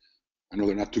 okay, I know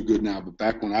they're not too good now, but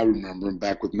back when I remember them,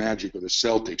 back with Magic or the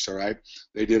Celtics, all right,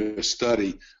 they did a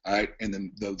study, all right, and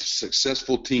then the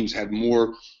successful teams had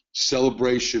more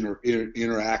celebration or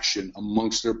interaction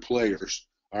amongst their players,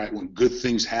 all right, when good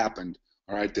things happened,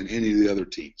 all right, than any of the other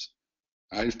teams.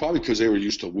 All right, it's probably because they were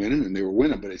used to winning and they were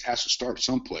winning, but it has to start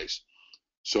someplace.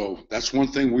 So that's one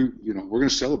thing we're going to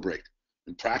celebrate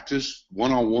in practice,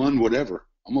 one-on-one, whatever.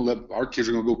 I'm going to let our kids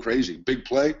are going to go crazy. Big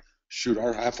play, shoot,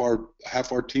 half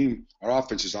our team, our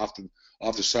offense is off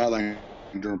the sideline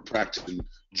during practice and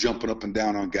jumping up and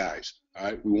down on guys. All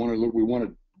right, we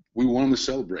want them to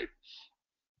celebrate.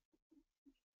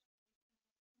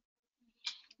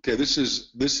 Okay, this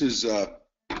is just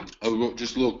a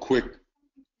little quick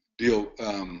deal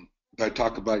that I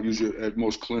talk about usually at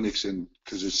most clinics, and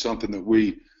because it's something that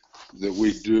we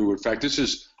do. In fact, this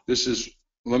is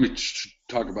let me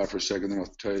talk about it for a second, then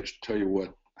I'll tell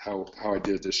you how I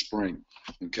did it this spring.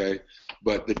 Okay,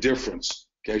 but the difference.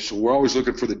 Okay, so we're always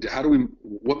looking for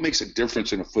what makes a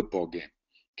difference in a football game.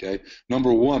 Okay.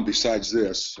 Number one, besides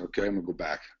this, okay, I'm gonna go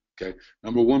back. Okay.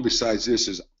 Number one, besides this,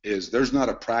 is there's not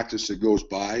a practice that goes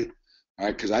by, all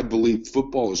right, because I believe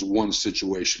football is won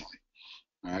situationally.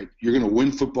 All right. You're gonna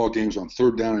win football games on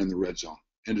third down and in the red zone.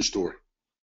 End of story.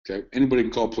 Okay. Anybody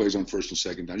can call plays on first and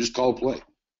second down. Just call a play.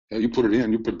 You put it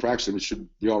in, you put practice in, it should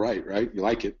be all right, right? You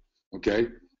like it. Okay.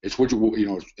 It's what you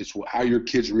know, it's how your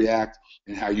kids react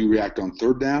and how you react on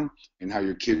third down and how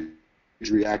your kids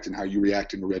react and how you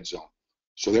react in the red zone.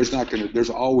 So there's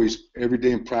always, every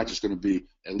day in practice going to be,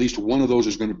 at least one of those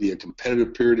is going to be a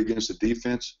competitive period against the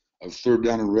defense of third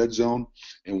down and red zone.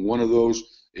 And one of those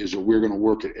is that we're going to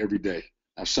work it every day.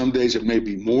 Now, some days it may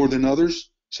be more than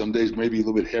others. Some days maybe a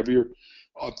little bit heavier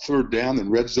on third down than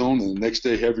red zone, and the next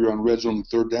day heavier on red zone and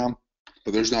third down.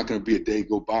 But there's not going to be a day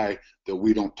go by that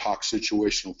we don't talk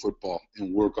situational football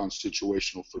and work on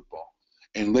situational football.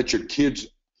 And let your kids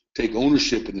take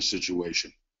ownership in the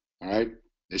situation, all right?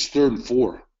 It's 3rd and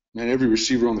 4. Man, every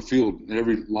receiver on the field and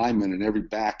every lineman and every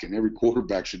back and every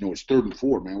quarterback should know it's 3rd and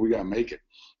 4, man. We got to make it,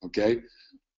 okay?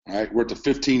 All right, we're at the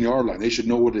 15-yard line. They should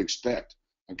know what to expect,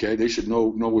 okay? They should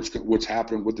know what's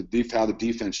happening, how the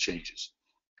defense changes,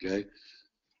 okay?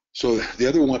 So the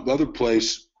other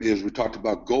place is, we talked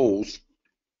about goals,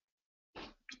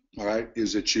 all right,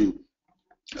 is that you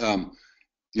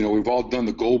know, we've all done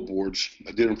the goal boards.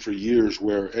 I did them for years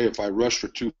where, hey, if I rush for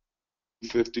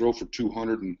 250, throw for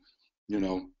 200, and, you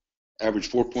know, average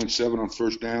 4.7 on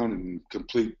first down and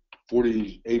complete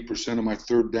 48% of my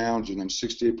third downs, and I'm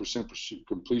 68%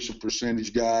 completion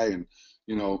percentage guy, and,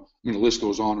 you know, I mean, the list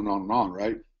goes on and on and on,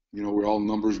 right? You know, we're all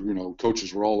numbers, you know,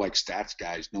 coaches, we're all like stats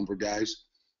guys, number guys.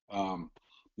 You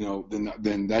know,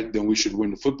 then we should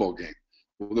win the football game.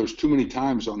 Well, there's too many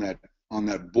times on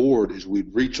that board is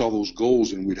we'd reach all those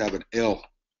goals and we'd have an L,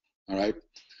 all right?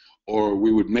 Or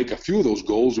we would make a few of those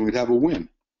goals and we'd have a win.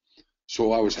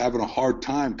 So I was having a hard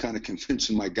time kind of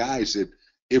convincing my guys that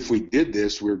if we did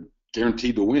this, we're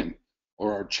guaranteed to win,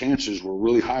 or our chances were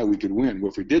really high we could win.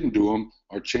 Well, if we didn't do them,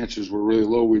 our chances were really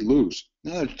low we'd lose.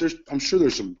 Now, I'm sure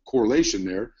there's some correlation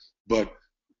there, but,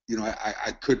 you know,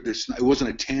 it wasn't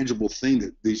a tangible thing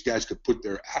that these guys could put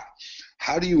there.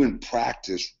 How do you in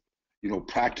practice, you know,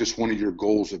 practice one of your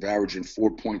goals of averaging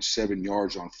 4.7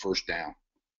 yards on first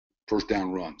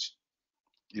down runs?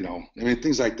 You know, I mean,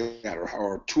 things like that,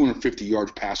 or 250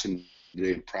 yards passing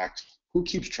today in practice. Who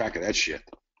keeps track of that shit?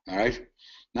 All right,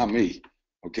 not me.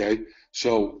 Okay,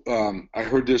 so I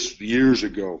heard this years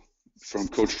ago from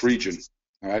Coach Friedgen.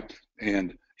 All right,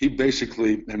 and he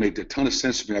basically, it made a ton of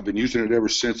sense to me. I've been using it ever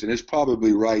since, and it's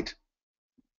probably right.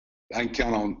 I can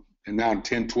count on, and now in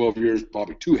 10, 12 years,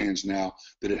 probably 2 hands now,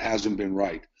 that it hasn't been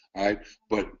right. All right,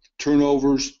 but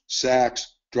turnovers,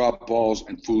 sacks, drop balls,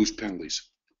 and foolish penalties.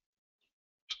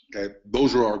 Okay,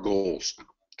 those are our goals.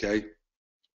 Okay,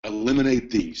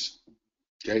 eliminate these.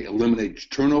 Okay, eliminate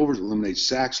turnovers, eliminate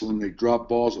sacks, eliminate drop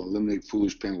balls, and eliminate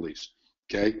foolish penalties.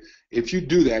 Okay, if you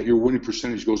do that, your winning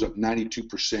percentage goes up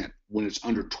 92% when it's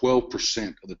under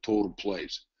 12% of the total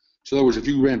plays. So in other words, if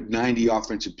you ran 90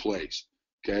 offensive plays,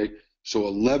 okay, so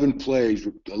 11 plays,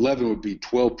 11 would be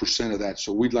 12% of that.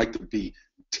 So we'd like to be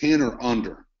 10 or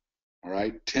under. All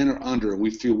right, 10 or under, and we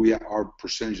feel our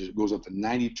percentage goes up to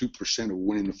 92% of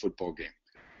winning the football game.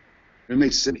 It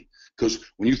makes sense, because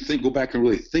when you go back and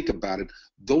really think about it,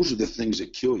 those are the things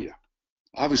that kill you.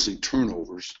 Obviously,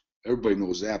 turnovers, everybody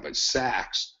knows that, but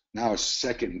sacks, now it's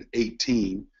 2nd and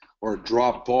 18, or a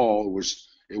drop ball, it was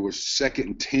 2nd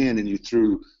and 10, and you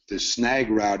threw the snag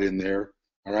route in there,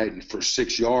 all right, and for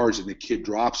 6 yards, and the kid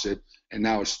drops it, and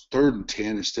now it's 3rd and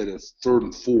 10 instead of 3rd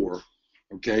and 4.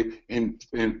 Okay, and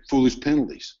foolish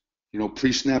penalties, you know,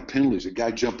 pre-snap penalties, a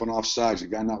guy jumping off sides, a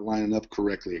guy not lining up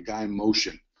correctly, a guy in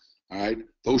motion, all right,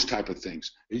 those type of things.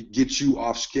 It gets you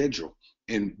off schedule.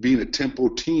 And being a tempo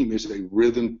team is a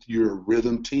rhythm. You're a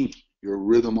rhythm team. You're a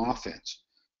rhythm offense.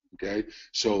 Okay,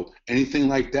 so anything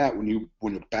like that,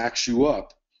 when it backs you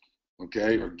up,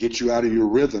 okay, or gets you out of your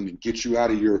rhythm and gets you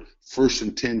out of your 1st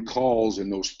and 10 calls and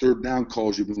those third down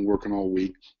calls you've been working all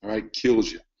week, all right,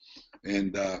 kills you.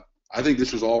 And I think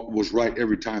this was right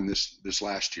every time this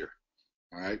last year.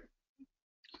 All right.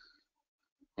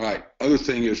 All right. Other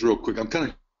thing is, real quick, I'm kind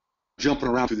of jumping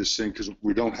around through this thing because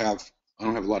I don't have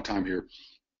a lot of time here.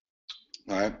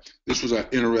 All right. This was an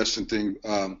interesting thing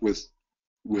with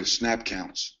snap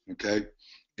counts. Okay,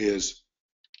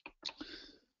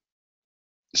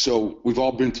 so we've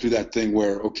all been through that thing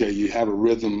where, okay, you have a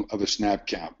rhythm of a snap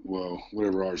count. Well,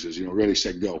 whatever ours is, you know, ready,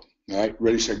 set, go. All right,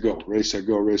 ready, set, go, ready, set,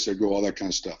 go, ready, set, go, all that kind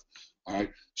of stuff. All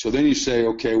right, so then you say,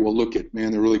 okay, well, look at,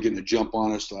 man, they're really getting a jump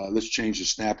on us. Let's change the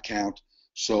snap count.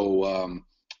 So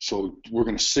we're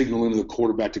going to signal into the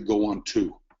quarterback to go on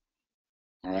 2.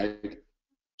 All right.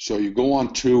 So you go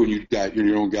on 2 and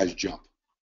your own guys jump.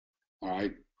 All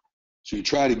right. So you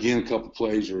try it again a couple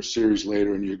plays or a series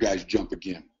later, and your guys jump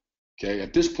again. Okay.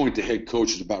 At this point, the head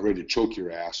coach is about ready to choke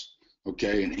your ass.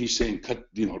 Okay. And he's saying,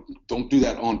 don't do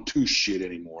that on 2 shit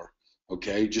anymore.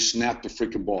 Okay. Just snap the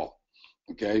freaking ball.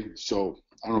 Okay. So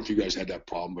I don't know if you guys had that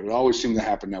problem, but it always seemed to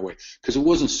happen that way because it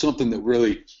wasn't something that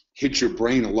really hit your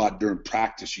brain a lot during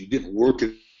practice. You didn't work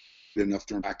it enough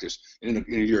during practice. And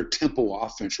you're a tempo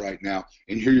offense right now,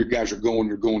 and here your guys are going,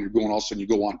 you're going. All of a sudden you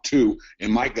go on 2,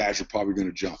 and my guys are probably going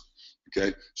to jump.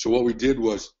 Okay. So what we did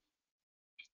was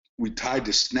we tied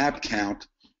the snap count,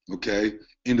 okay,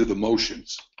 into the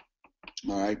motions.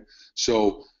 All right.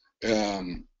 So,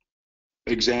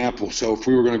 example. So if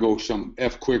we were going to go some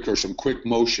F quick or some quick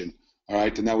motion, all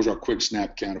right, then that was our quick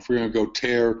snap count. If we were going to go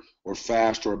tear or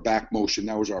fast or a back motion,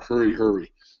 that was our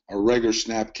hurry. Our regular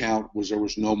snap count was there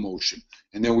was no motion.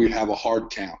 And then we'd have a hard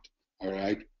count, all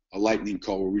right, a lightning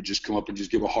call where we just come up and just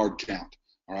give a hard count,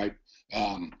 all right,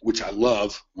 which I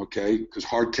love, okay, because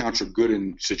hard counts are good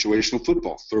in situational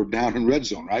football, 3rd down and red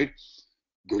zone, right?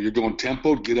 You're going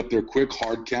tempo, get up there quick,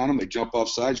 hard count them. They jump off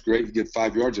sides, great, you get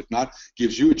 5 yards. If not,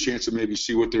 gives you a chance to maybe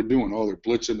see what they're doing. Oh, they're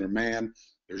blitzing, their man,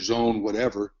 their zone,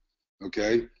 whatever,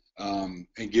 okay, and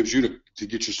gives you to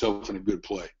get yourself in a good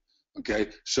play, okay?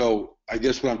 So I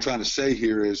guess what I'm trying to say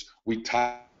here is we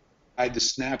tied the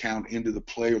snap count into the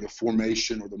play or the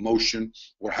formation or the motion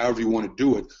or however you want to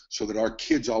do it so that our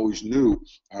kids always knew,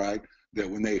 all right, that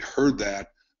when they heard that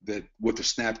what the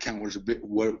snap count was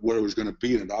what it was going to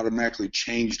be, and it automatically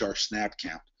changed our snap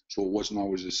count, so it wasn't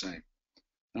always the same.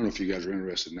 I don't know if you guys are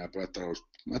interested in that, but I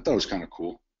thought it was kind of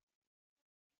cool.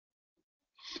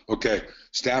 Okay,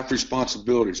 staff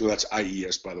responsibilities. So that's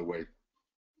IES, by the way.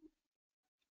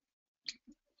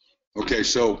 Okay,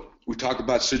 so we talk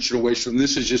about situation.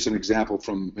 This is just an example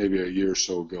from maybe a year or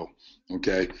so ago.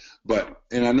 Okay,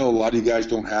 and I know a lot of you guys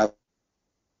don't have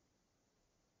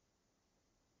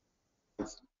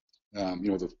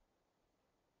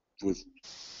with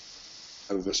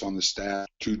of us on the staff,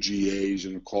 2 GAs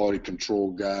and a quality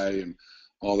control guy and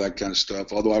all that kind of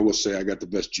stuff. Although I will say I got the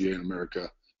best GA in America,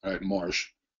 all right, Marsh,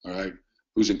 all right,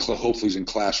 hopefully he's in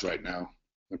class right now.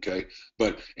 Okay,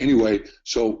 but anyway,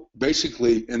 so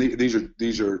basically, and these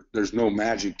are there's no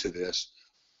magic to this,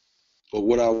 but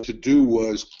what I was to do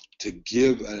was to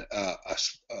give a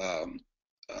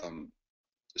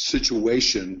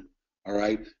situation, all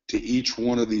right, to each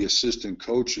one of the assistant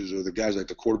coaches or the guys like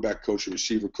the quarterback coach, the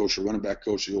receiver coach, the running back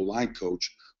coach, the O-line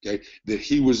coach, okay, that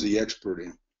he was the expert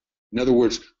in. In other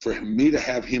words, for me to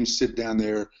have him sit down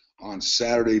there on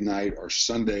Saturday night or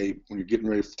Sunday when you're getting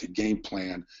ready to game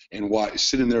plan and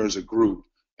sitting there as a group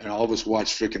and all of us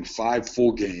watch freaking 5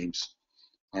 full games,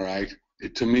 all right,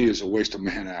 it to me is a waste of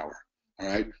man hour. All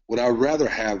right. What I'd rather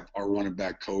have our running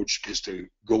back coach is to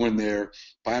go in there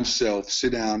by himself,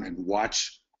 sit down and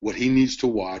watch what he needs to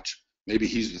watch. Maybe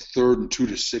he's the 3rd and 2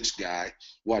 to 6 guy.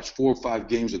 Watch 4 or 5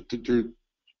 games of 3rd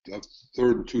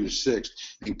and 2 to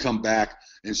 6, and come back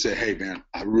and say, "Hey, man,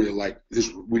 I really like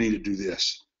this. We need to do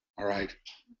this." All right.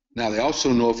 Now they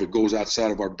also know if it goes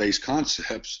outside of our base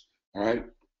concepts, all right,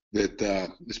 that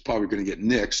it's probably going to get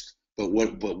nixed. But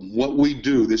what we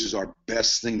do, this is our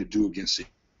best thing to do against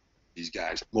these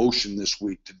guys. Motion this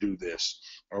week to do this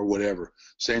or whatever.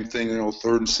 Same thing,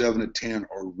 3rd and 7 to 10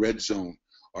 or red zone.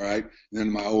 All right. And then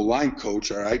my O-line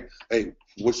coach, all right, hey,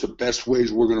 what's the best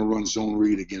ways we're going to run zone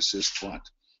read against this front?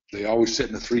 They always set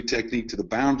in a 3 technique to the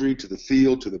boundary, to the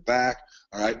field, to the back.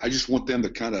 All right. I just want them to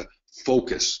kind of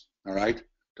focus, all right,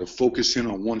 to focus in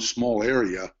on one small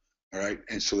area, all right,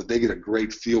 and so that they get a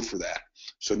great feel for that.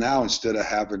 So now instead of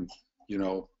having,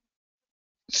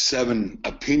 7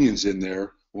 opinions in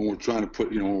there when we're trying to put,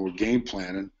 when we're game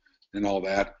planning and all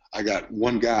that, I got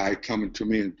one guy coming to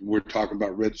me and we're talking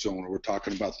about red zone, or we're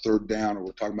talking about 3rd down, or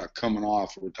we're talking about coming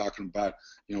off, or we're talking about,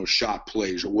 shot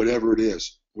plays, or whatever it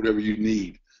is, whatever you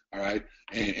need. All right,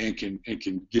 and can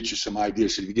get you some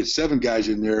ideas. So if you get 7 guys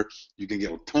in there, you can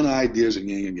get a ton of ideas and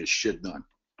you ain't gonna get shit done.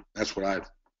 That's what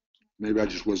maybe I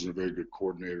just wasn't a very good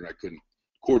coordinator and I couldn't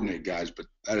coordinate guys, but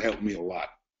that helped me a lot.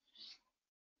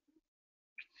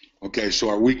 Okay, so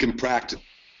our week in practice,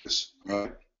 all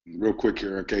right, real quick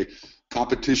here, okay.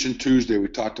 Competition Tuesday, we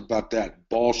talked about that.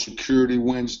 Ball security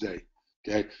Wednesday,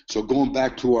 okay. So going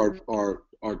back to our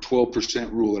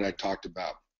 12% rule that I talked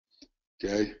about,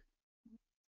 okay.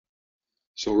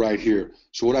 So right here.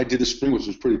 So what I did this spring, which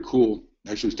was pretty cool,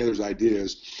 actually it was Taylor's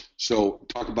ideas. So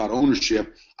talk about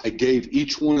ownership. I gave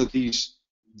each one of these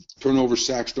turnover,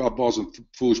 sacks, drop balls, and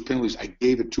foolish penalties, I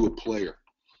gave it to a player,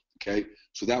 okay?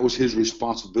 So that was his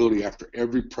responsibility after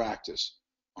every practice,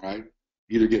 all right?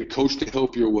 Either get a coach to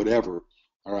help you or whatever,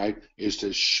 all right, is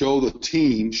to show the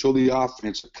team, show the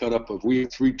offense a cut up of, we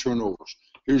had 3 turnovers.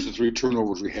 Here's the 3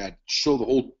 turnovers we had. Show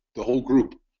the whole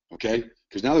group, okay?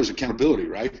 Because now there's accountability,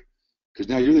 right? Because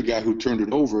now you're the guy who turned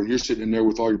it over, and you're sitting in there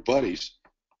with all your buddies,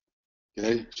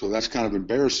 okay? So that's kind of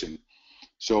embarrassing.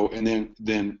 So, and then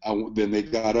they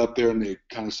got up there and they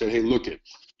kind of said, hey, look it,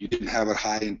 you didn't have it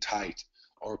high and tight.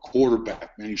 Or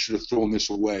quarterback, man, you should have thrown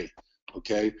this away,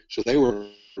 okay? So they were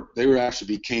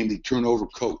actually became the turnover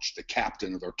coach, the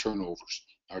captain of our turnovers,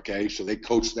 okay? So they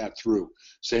coached that through.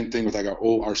 Same thing with like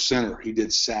our center, he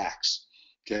did sacks,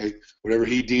 okay? Whatever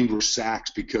he deemed were sacks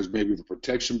because maybe the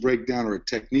protection breakdown or a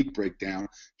technique breakdown,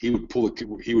 he would pull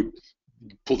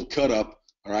the cut up,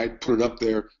 all right, put it up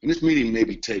there, and this meeting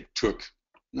maybe took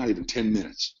not even 10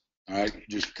 minutes, all right?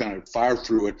 Just kind of fire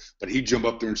through it, but he'd jump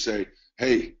up there and say,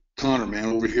 hey, Connor, man,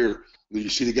 over here, you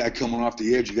see the guy coming off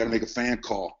the edge, you got to make a fan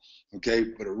call, okay?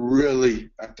 But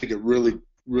I think it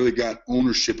really got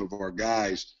ownership of our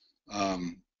guys,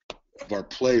 of our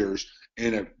players,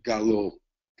 and it got a little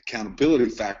accountability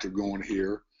factor going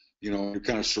here. You know, you're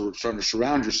kind of starting to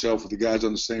surround yourself with the guys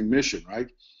on the same mission, right?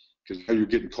 Because now you're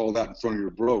getting called out in front of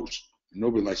your bros. And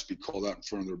nobody likes to be called out in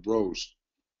front of their bros.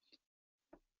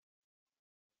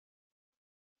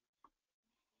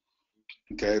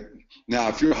 Okay. Now,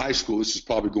 if you're high school, this is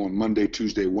probably going Monday,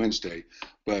 Tuesday, Wednesday.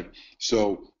 But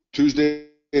so Tuesday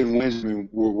and Wednesday, I mean,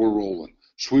 we're rolling.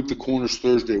 Sweep the corners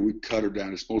Thursday, we cut her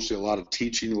down. It's mostly a lot of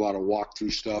teaching, a lot of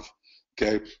walkthrough stuff.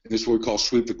 Okay. And this is what we call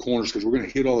sweep the corners because we're going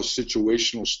to hit all the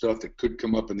situational stuff that could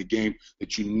come up in the game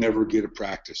that you never get at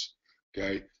practice.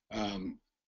 Okay.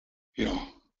 You know,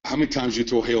 how many times do you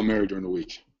throw Hail Mary during the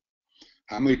week?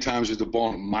 How many times is the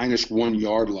ball on -1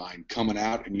 yard line coming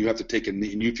out and you have to take a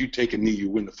knee? And if you take a knee, you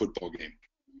win the football game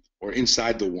or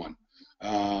inside the one.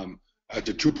 It's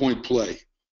a 2-point play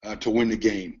to win the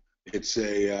game. It's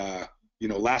a,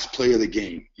 last play of the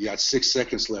game. You got 6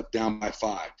 seconds left, down by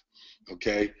 5.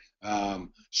 Okay.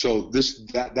 So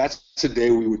that's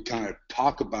today we would kind of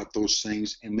talk about those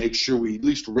things and make sure we at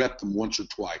least rep them once or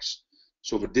twice.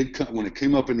 So if it did come, when it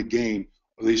came up in the game,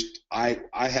 at least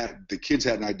the kids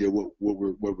had an idea what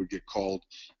would get called,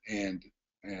 and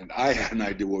I had an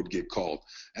idea what would get called.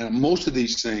 And most of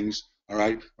these things, all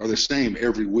right, are the same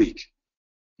every week.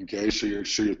 Okay, so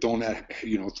you're throwing that,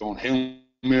 throwing Hail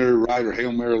Mary right or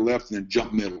Hail Mary left, and then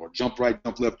jump middle, or jump right,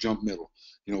 jump left, jump middle.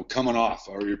 Coming off,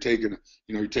 or you're taking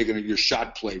your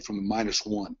shot play from the -1.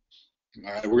 All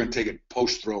right, we're going to take a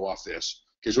post throw off this.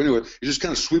 Okay, so anyway, you just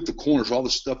kind of sweep the corners, all the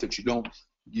stuff that you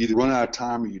either run out of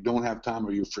time or you don't have time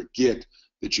or you forget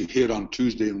that you hit on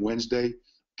Tuesday and Wednesday,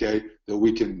 okay, that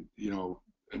we can,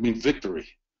 victory,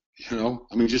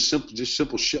 just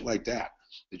simple shit like that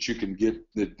you can get,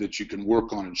 that you can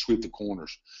work on and sweep the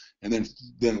corners. And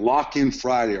then lock in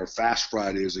Friday, or Fast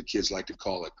Friday as the kids like to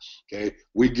call it, okay?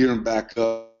 We gear them back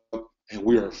up, and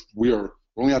we're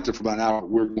only out there for about an hour, but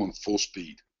we're going full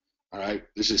speed, all right?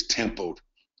 This is tempoed.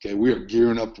 Okay, we are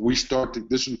gearing up.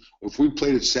 If we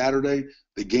played it Saturday,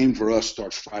 the game for us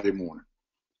starts Friday morning.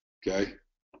 Okay,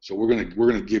 so we're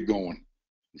gonna get going.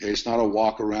 Okay, it's not a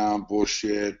walk around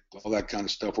bullshit, all that kind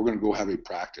of stuff. We're gonna go have a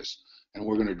practice, and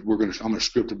I'm gonna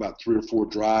script about 3 or 4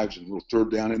 drives and a little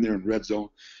third down in there in red zone.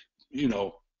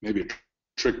 Maybe a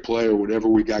trick play or whatever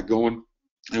we got going,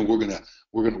 and we're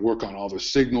gonna work on all the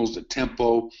signals, the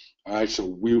tempo. All right, so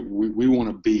we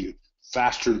want to be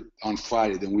faster on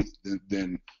Friday than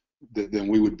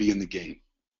we would be in the game.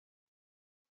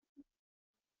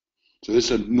 So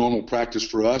this is a normal practice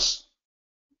for us.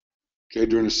 Okay,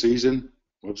 during the season.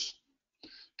 Whoops.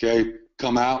 Okay,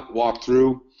 come out, walk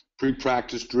through,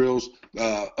 pre-practice drills.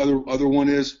 Other one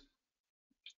is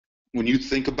when you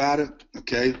think about it.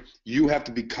 Okay, you have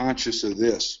to be conscious of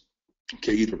this.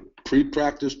 Okay, either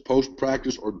pre-practice,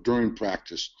 post-practice, or during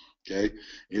practice. Okay,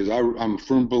 because I'm a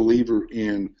firm believer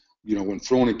in, when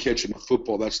throwing and catching a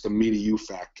football, that's the me to you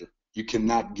factor. You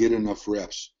cannot get enough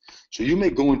reps. So you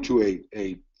may go into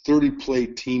a 30-play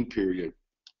team period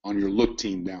on your look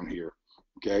team down here,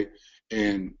 okay?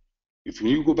 And if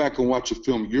you go back and watch a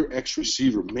film, your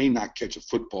ex-receiver may not catch a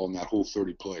football in that whole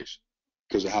 30 plays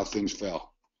because of how things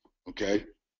fell, okay?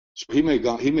 So he may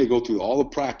go through all the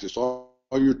practice, all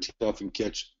your stuff, and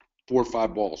catch 4 or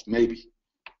 5 balls, maybe,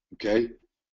 okay?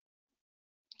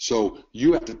 So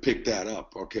you have to pick that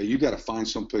up, okay? You got to find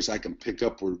someplace I can pick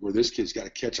up where this kid's got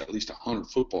to catch at least 100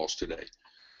 footballs today.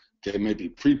 Okay, maybe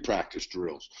pre-practice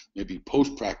drills, maybe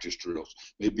post-practice drills,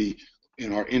 maybe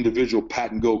in our individual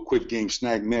pat and go quick game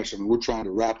snag mesh. I mean, we're trying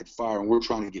to rapid fire and we're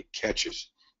trying to get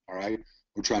catches, all right?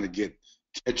 We're trying to get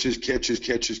catches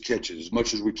as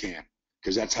much as we can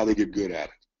because that's how they get good at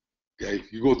it, Okay,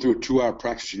 you go through a 2-hour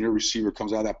practice and your receiver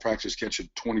comes out of that practice catching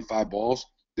 25 balls,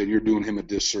 then you're doing him a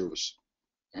disservice.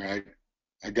 All right,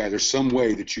 that guy. There's some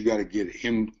way that you got to get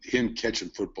him catching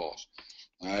footballs.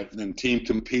 All right, and then team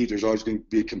compete. There's always going to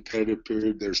be a competitive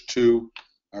period. There's 2.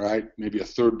 All right, maybe a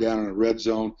third down in a red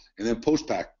zone, and then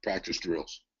post-practice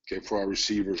drills. Okay, for our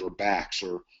receivers or backs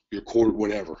or your quarter,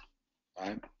 whatever. All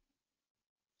right,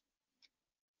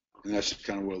 and that's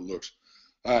kind of what it looks.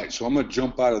 All right, so I'm going to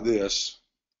jump out of this.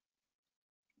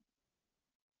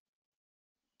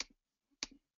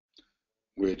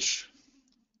 Which,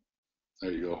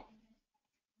 there you go.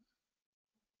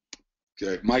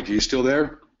 Okay, Mike, are you still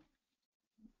there?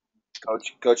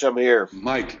 Coach, I'm here.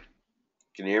 Mike,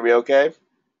 Can you hear me okay?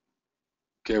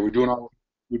 okay, we're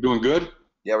doing good?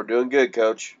 Yeah, we're doing good,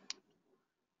 Coach.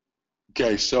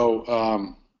 Okay,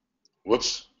 so,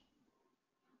 whoops.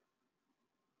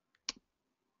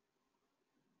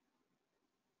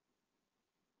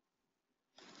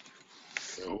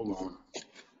 Okay, hold on.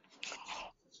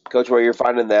 Coach, while you're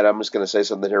finding that, I'm just going to say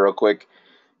something here real quick.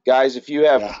 Guys, if you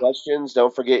have Yeah, questions,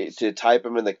 don't forget to type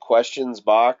them in the questions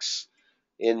box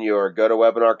in your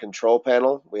GoToWebinar control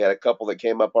panel. We had a couple that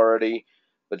came up already,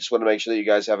 but just want to make sure that you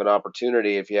guys have an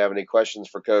opportunity. If you have any questions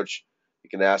for Coach, you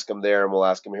can ask them there, and we'll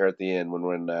ask them here at the end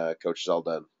when Coach is all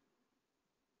done.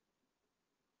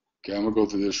 okay, I'm going to go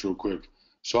through this real quick.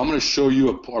 So I'm going to show you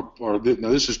a part. Now,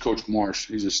 this is Coach Marsh.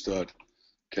 He's a stud,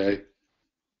 okay?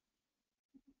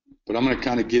 But I'm going to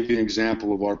kind of give you an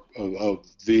example of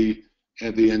the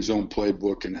NZone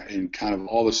playbook and kind of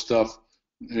all the stuff.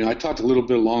 You know, I talked a little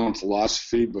bit along on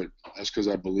philosophy, but that's because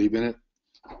I believe in it.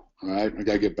 All right, I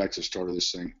got to get back to the start of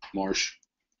this thing. Marsh.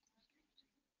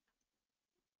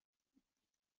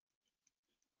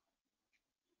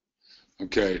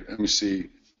 Okay, let me see.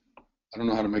 I don't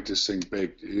know how to make this thing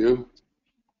big. Do you?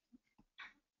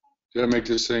 You got to make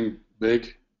this thing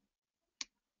big,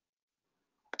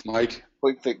 Mike.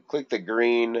 Click the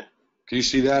green Can you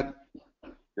see that?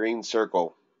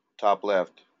 circle, top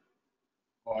left.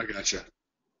 Oh, I got you.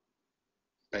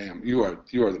 Bam. You are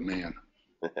the man.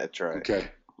 That's right. Okay.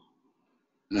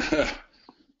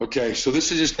 Okay. So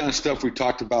this is just kind of stuff we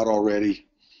talked about already.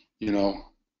 You know.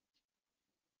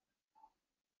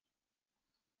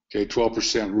 Okay.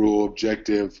 12% rule,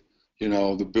 objective. You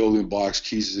know, the building blocks,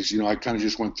 keys. You know, I kind of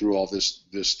just went through all this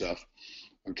stuff.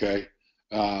 Okay.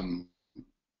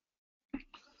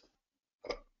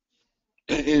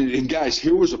 And guys,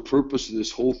 here was the purpose of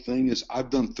this whole thing is I've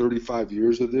done 35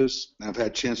 years of this, and I've had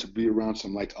a chance to be around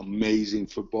some like amazing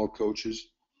football coaches.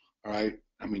 All right,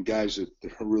 I mean guys that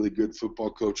are really good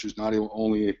football coaches, not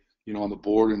only on the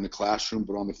board in the classroom,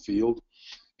 but on the field.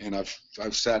 And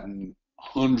I've sat in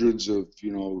hundreds of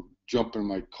jump in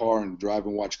my car and drive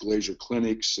and watch Glacier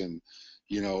clinics, and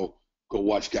go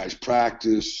watch guys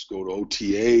practice, go to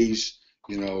OTAs,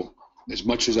 as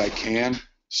much as I can.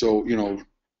 So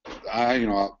I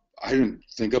didn't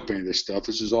think up any of this stuff.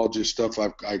 This is all just stuff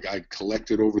I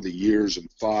collected over the years and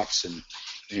thoughts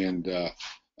and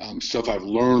stuff I've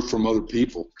learned from other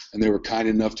people, and they were kind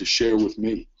enough to share with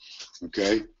me.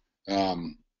 Okay,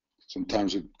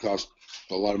 sometimes it costs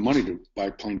a lot of money to buy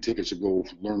plane tickets to go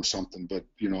learn something, but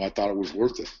I thought it was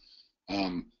worth it.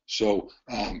 So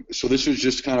this was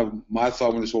just kind of my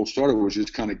thought when this whole started, was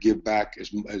just kind of give back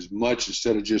as much,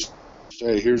 instead of just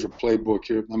say, here's a playbook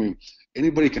here. I mean,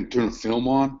 anybody can turn a film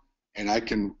on, and I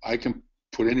can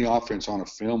put any offense on a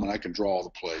film, and I can draw all the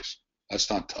plays. That's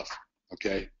not tough,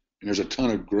 okay? And there's a ton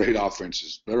of great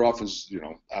offenses, better offenses,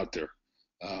 out there.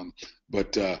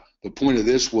 But the point of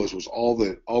this was all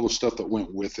the stuff that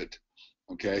went with it,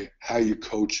 okay? How you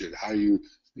coach it, how you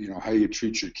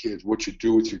treat your kids, what you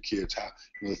do with your kids, how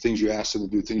the things you ask them to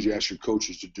do, things you ask your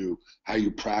coaches to do, how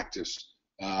you practice,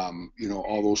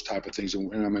 all those type of things.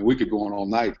 And I mean, we could go on all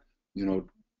night,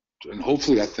 and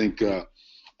hopefully I think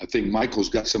Michael's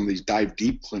got some of these dive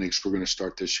deep clinics we're going to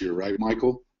start this year, right,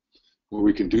 Michael? Where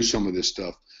we can do some of this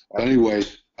stuff. But anyway,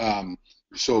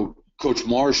 so Coach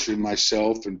Marsh and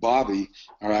myself and Bobby,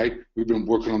 all right, we've been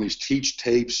working on these teach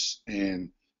tapes and,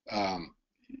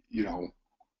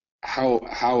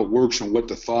 how it works and what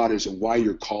the thought is and why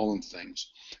you're calling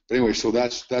things. But anyway, so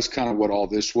that's kind of what all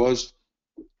this was.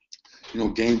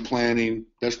 Game planning,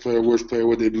 best player, worst player,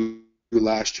 what they do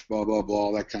last year, blah, blah,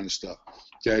 blah, that kind of stuff.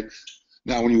 Okay.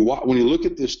 Now, when you look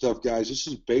at this stuff, guys, this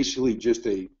is basically just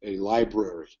a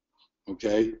library.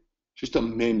 Okay. Just a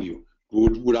menu.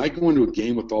 Would I go into a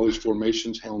game with all these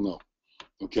formations? Hell no.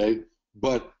 Okay.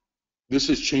 But this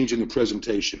is changing the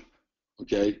presentation.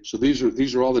 Okay. So these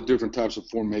are all the different types of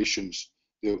formations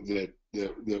that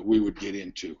we would get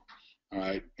into. All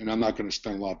right. And I'm not going to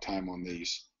spend a lot of time on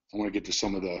these. I want to get to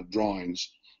some of the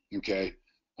drawings. Okay.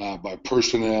 by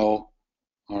personnel.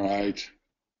 All right,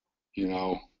 you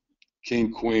know,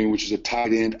 king, queen, which is a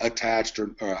tight end attached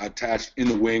or attached in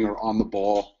the wing or on the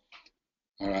ball.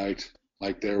 All right,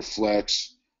 like their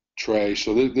flex, tray.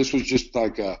 So this was just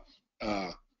like a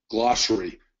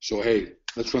glossary. So hey,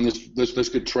 let's run this. Let's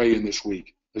get tray in this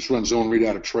week. Let's run zone read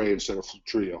out of tray instead of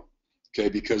trio. Okay,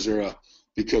 because they're a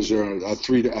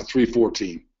 3-4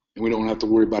 team, and we don't have to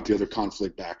worry about the other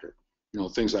conflict backer. You know,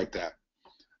 things like that.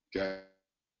 Okay.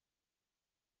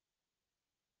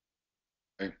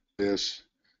 This.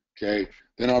 Okay.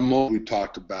 Then our mode we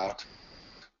talked about.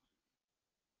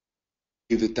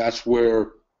 That's where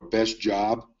our best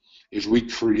job is. We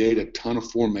create a ton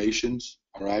of formations,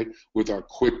 all right, with our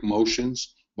quick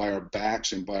motions by our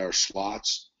backs and by our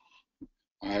slots.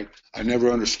 All right. I never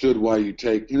understood why you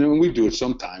take, and we do it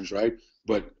sometimes, right?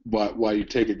 But why you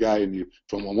take a guy and you,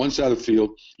 from on one side of the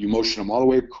field, you motion him all the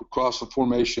way across the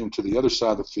formation to the other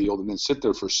side of the field and then sit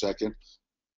there for a second,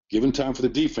 giving time for the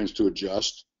defense to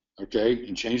adjust, okay,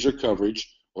 and change their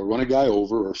coverage or run a guy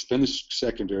over or spin the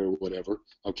secondary or whatever,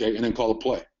 okay, and then call a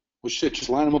play. Well, shit, just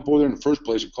line them up over there in the first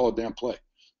place and call a damn play,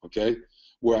 okay?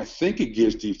 Where I think it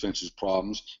gives defenses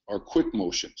problems are quick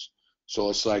motions. So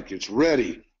it's like it's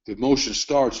ready, the motion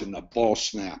starts, and the ball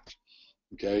snapped,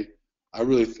 okay? I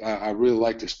really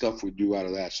like the stuff we do out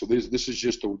of that. So this is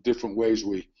just the different ways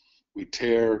we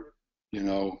tear,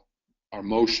 our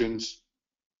motions,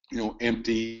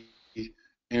 empty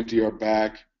our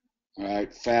back, all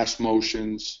right, fast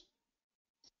motions.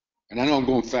 And I know I'm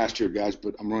going fast here, guys,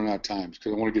 but I'm running out of time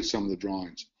because I want to get some of the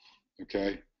drawings,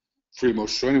 okay? Free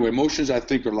motion. So anyway, motions I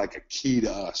think are like a key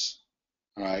to us,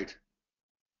 all right?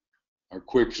 Our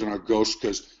quicks and our ghosts,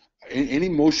 because any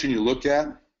motion you look at,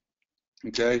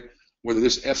 okay, whether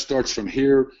this F starts from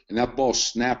here and that ball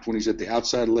snapped when he's at the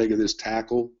outside leg of this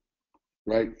tackle,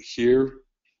 right here,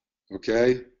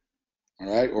 okay,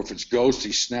 all right, or if it's ghost,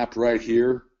 he snapped right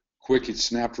here, quick, he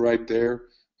snapped right there,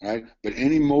 all right, but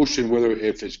any motion, whether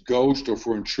if it's ghost or if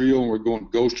we're in trio and we're going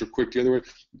ghost or quick the other way,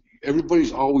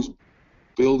 everybody's always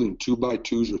building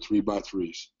 2x2s or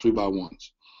 3x3s,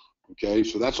 3x1s. Okay,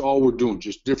 so that's all we're doing,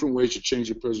 just different ways to change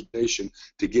the presentation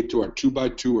to get to our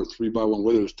 2x2 or 3x1,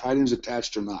 whether it's tight ends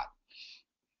attached or not.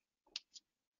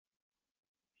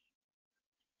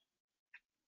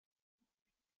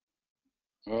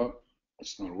 Oh,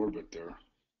 that's not a word bit there.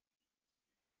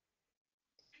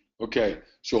 Okay,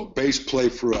 so base play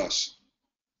for us.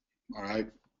 All right.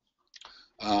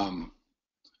 How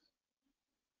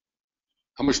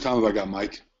much time have I got,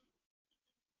 Mike?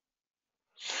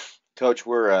 Coach,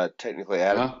 we're technically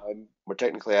out of Huh? time. We're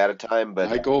technically out of time, but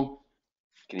Michael,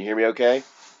 can you hear me okay?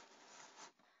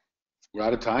 we're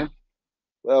out of time.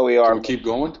 Well, we Can are, we keep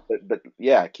going? but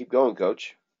yeah, keep going,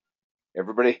 Coach.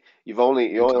 Everybody, you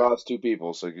only Okay. lost two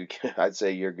people, so I'd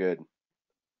say you're good.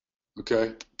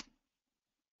 Okay.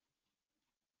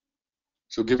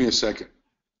 So give me a second.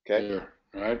 Okay. There.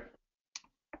 All right.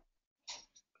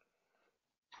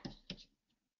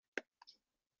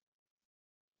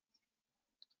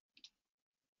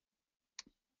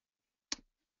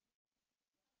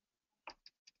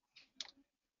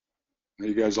 Now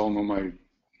you guys all know my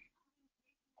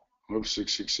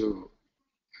 660.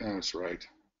 Yeah, that's right.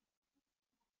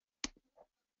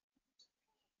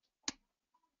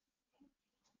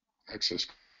 Access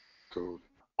code.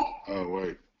 Oh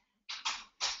wait.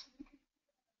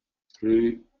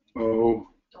 30. Let's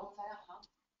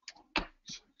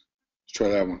try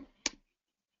that one.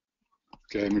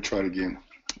 Okay, let me try it again.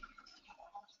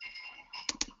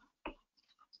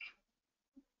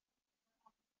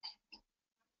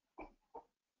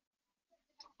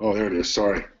 Oh, there it is.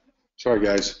 Sorry. Sorry,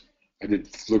 guys. I did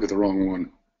look at the wrong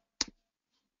one.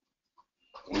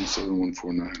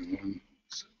 171491.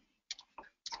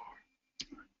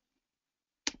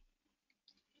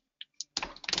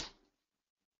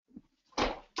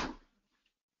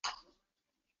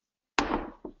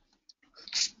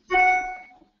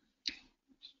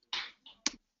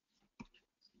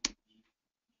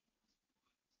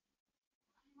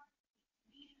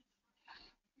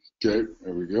 Okay,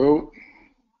 there we go.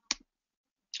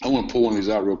 I want to pull one of these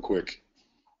out real quick.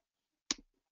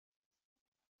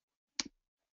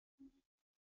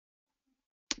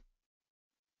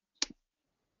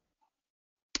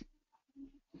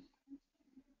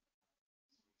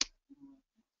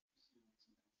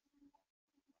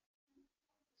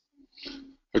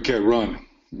 Okay, run.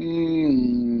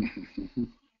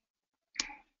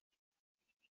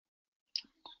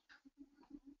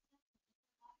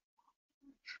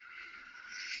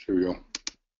 Here we go.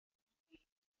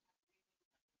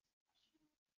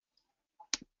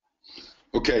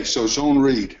 Okay, so zone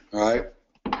read, all right?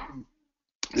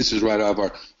 This is right out of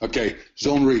our, okay,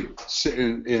 zone read.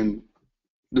 And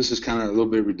this is kind of a little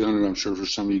bit redundant, I'm sure, for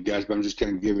some of you guys, but I'm just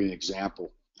kind of giving an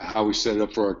example of how we set it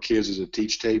up for our kids as a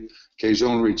teach tape. Okay,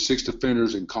 zone read, 6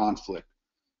 defenders in conflict.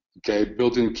 Okay,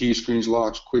 built-in key screens,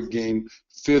 locks, quick game.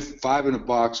 5 in the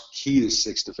box, key to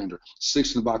 6 defender.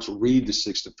 6 in the box, read the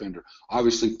 6 defender.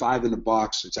 Obviously, 5 in the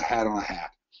box, it's a hat on a hat.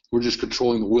 We're just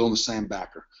controlling the wheel and the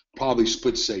sandbacker. Probably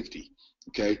split safety.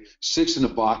 Okay, 6 in the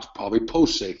box, probably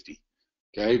post safety.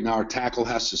 Okay, now our tackle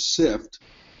has to sift.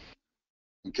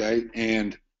 Okay,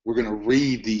 and we're going to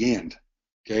read the end.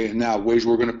 Okay, and now ways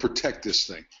we're going to protect this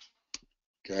thing.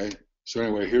 Okay, so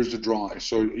anyway, here's the drawing.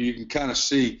 So you can kind of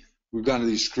see we've gotten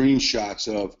these screenshots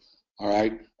of, all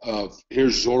right, of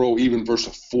here's Zorro even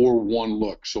versus a 4-1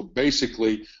 look. So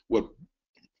basically what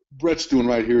Brett's doing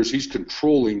right here is he's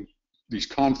controlling these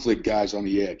conflict guys on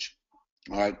the edge,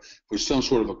 all right, with some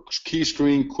sort of a key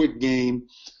screen, quick game,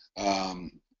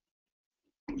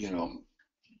 you know,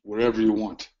 whatever you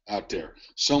want out there.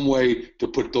 Some way to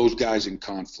put those guys in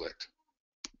conflict,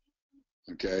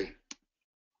 okay?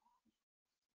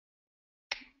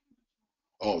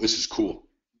 Oh, this is cool.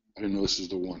 I didn't know this is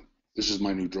the one. This is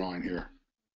my new drawing here.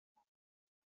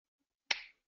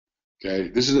 Okay,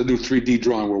 this is a new 3D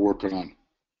drawing we're working on.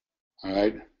 All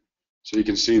right, so you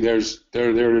can see there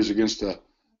it is against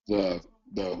there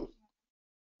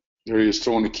he is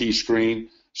throwing the key screen.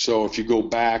 So if you go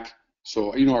back,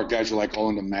 so you know our guys are like all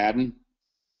into Madden.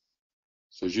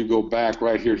 So as you go back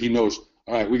right here, he knows.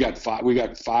 All right, we got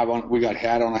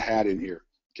hat on a hat in here.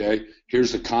 Okay,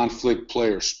 here's the conflict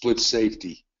player, split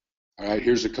safety. All right,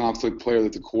 here's the conflict player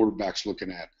that the quarterback's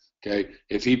looking at. Okay,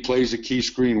 if he plays a key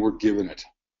screen, we're giving it.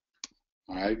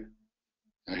 All right,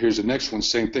 now here's the next one,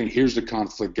 same thing. Here's the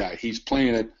conflict guy. He's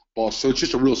playing it ball. So it's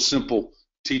just a real simple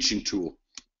teaching tool.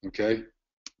 Okay,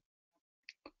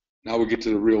 now we get to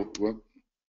the real.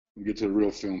 We get to the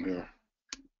real film here.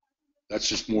 That's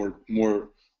just more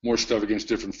stuff against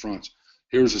different fronts.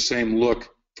 Here's the same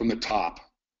look from the top.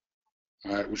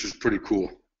 All right, which is pretty cool.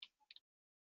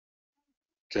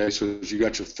 Okay, so you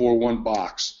got your 4-1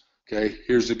 box. Okay,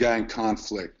 here's the guy in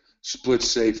conflict, split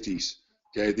safeties.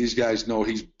 Okay, these guys know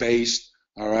he's based.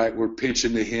 All right, we're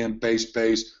pinching to him, base.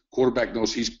 Quarterback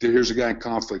knows here's a guy in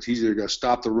conflict. He's either got to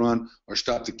stop the run or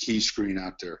stop the key screen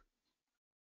out there.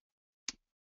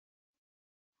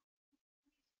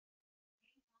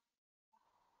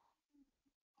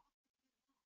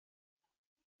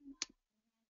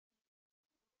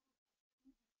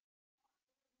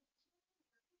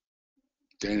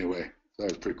 Anyway, that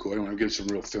was pretty cool. I want to get some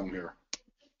real film here.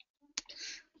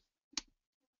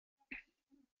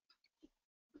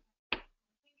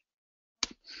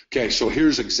 Okay, so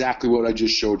here's exactly what I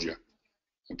just showed you.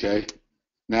 Okay,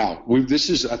 now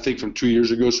this is I think from 2 years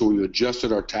ago, so we've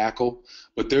adjusted our tackle.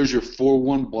 But there's your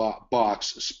 4-1 box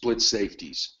split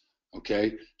safeties.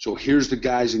 Okay, so here's the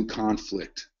guys in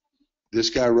conflict.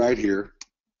 This guy right here.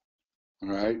 All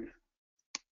right,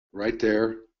 right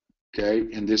there.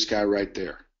 Okay, and this guy right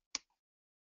there.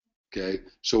 Okay,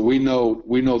 so we know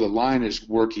the line is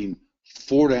working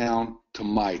 4 down to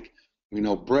Mike. We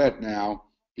know Brett now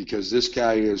because this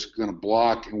guy is going to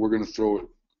block, and we're going to throw it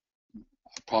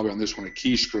probably on this one a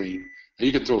key screen. Now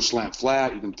you can throw slant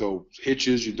flat, you can throw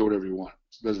hitches, you can do whatever you want.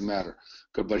 It doesn't matter.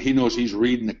 But he knows he's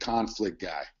reading the conflict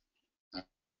guy. All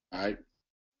right.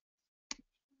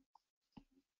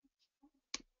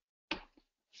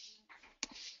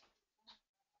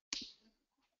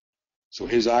 So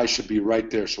his eyes should be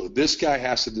right there. So this guy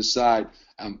has to decide,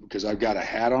 because I've got a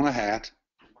hat on a hat,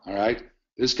 all right?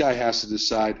 This guy has to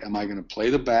decide, am I going to play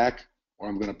the back or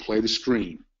I'm going to play the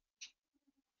screen?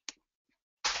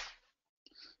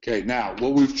 Okay, now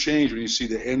what we've changed when you see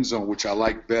the end zone, which I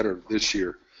like better this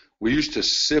year, we used to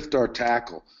sift our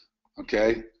tackle,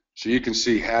 okay? So you can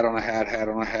see hat on a hat, hat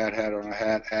on a hat, hat on a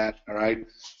hat, hat, all right?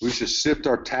 We used to sift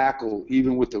our tackle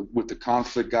even with the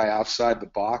conflict guy outside the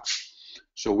box.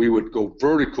 So we would go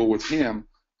vertical with him,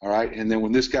 all right, and then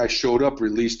when this guy showed up,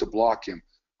 release to block him.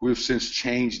 We've since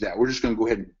changed that. We're just going to go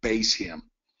ahead and base him,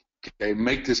 okay,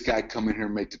 make this guy come in here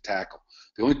and make the tackle.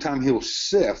 The only time he'll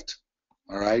sift,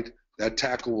 all right, that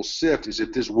tackle will sift is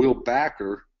if this wheel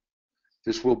backer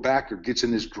gets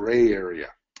in this gray area,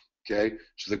 okay?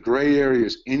 So the gray area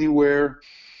is anywhere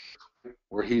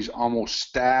where he's almost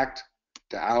stacked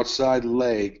to outside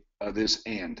leg of this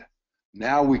end.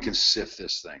 Now we can sift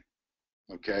this thing.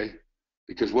 Okay,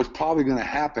 because what's probably going to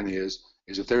happen is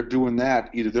if they're doing that,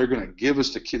 either they're going to give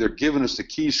us they're giving us the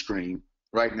key screen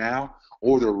right now,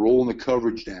 or they're rolling the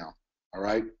coverage down. All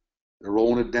right, they're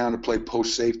rolling it down to play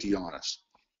post safety on us.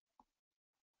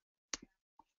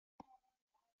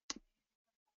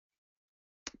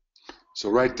 So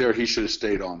right there, he should have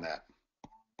stayed on that.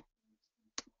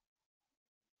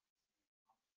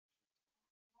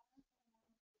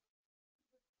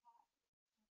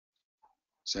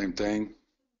 Same thing.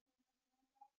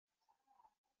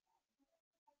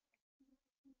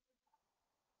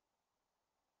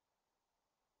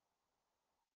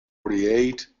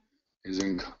 .48 is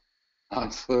in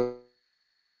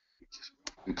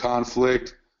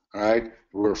conflict. All right,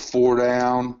 we're 4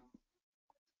 down.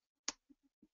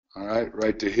 All right,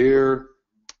 right to here.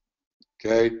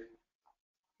 Okay.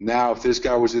 Now, if this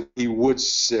guy was, he would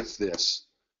sift this.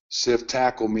 Sift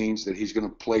tackle means that he's going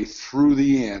to play through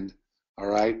the end, all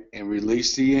right, and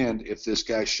release the end if this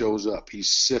guy shows up. He's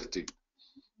sifting.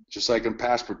 Just like in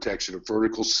pass protection, a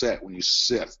vertical set, when you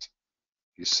sift.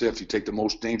 You take the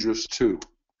most dangerous two.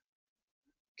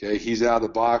 Okay, he's out of the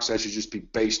box. That should just be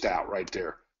based out right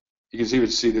there. You can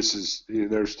even see this is,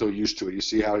 they're still used to it. You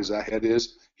see how his head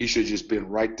is? He should have just been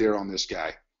right there on this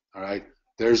guy. All right,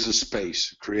 there's the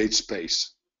space. Create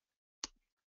space.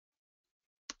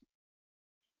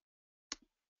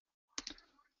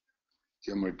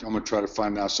 Okay, I'm gonna try to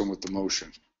find out some with the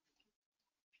motion.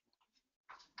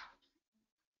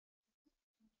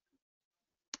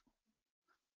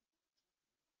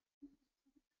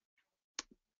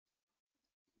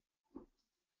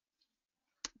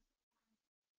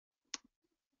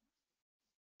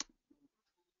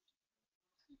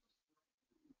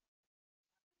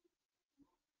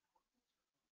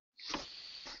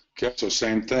 Okay, so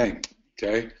same thing.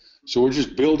 Okay, so we're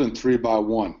just building 3 by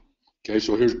 1. Okay,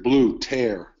 so here's blue,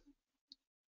 tear.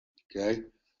 Okay,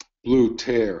 blue,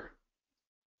 tear.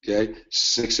 Okay,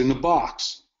 6 in the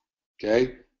box.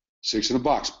 Okay, 6 in the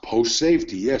box. Post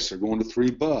safety, yes, they're going to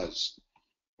 3 buzz.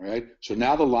 All right, so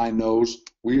now the line knows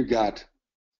we've got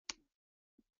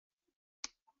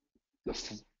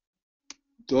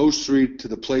those 3 to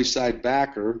the play side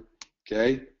backer.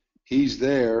 Okay, he's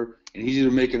there, and he's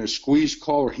either making a squeeze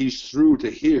call or he's through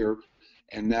to here,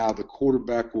 and now the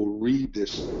quarterback will read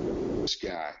this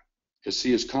guy. Because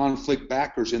see, his conflict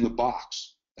backer's in the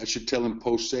box. That should tell him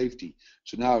post safety.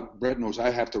 So now Brett knows I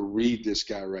have to read this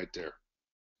guy right there.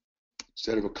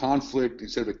 Instead of a conflict,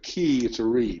 instead of a key, it's a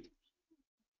read.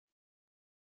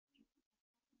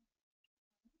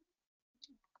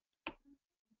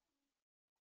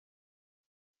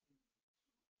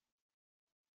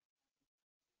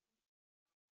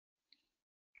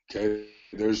 Okay,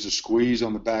 there's the squeeze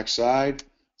on the back side.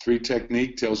 3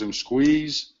 technique tells him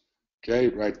squeeze. Okay,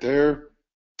 right there.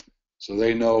 So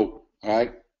they know, all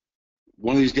right,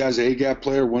 one of these guys is an A-gap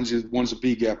player, one's a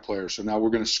B-gap player. So now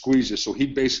we're going to squeeze this. So he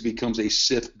basically becomes a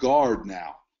Sith guard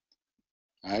now,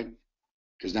 all right?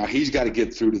 Because now he's got to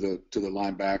get through to the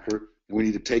linebacker, and we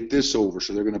need to take this over.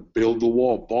 So they're going to build the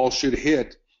wall. Ball should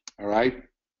hit, all right?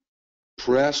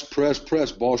 Press, press,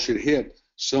 press. Ball should hit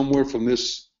somewhere from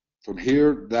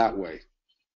here that way,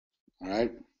 all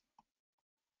right?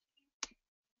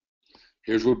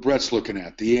 Here's what Brett's looking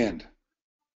at, the end.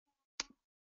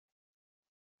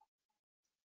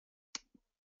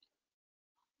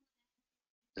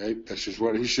 Okay, that's just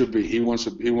what he should be. He wants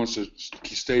to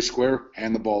stay square,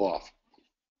 hand the ball off.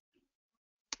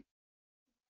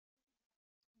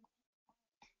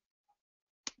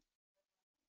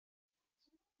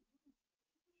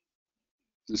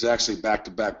 This is actually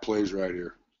back-to-back plays right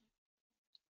here.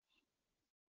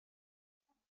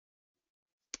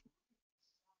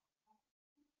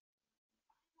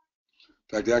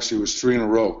 In fact, actually, it was 3 in a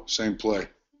row, same play.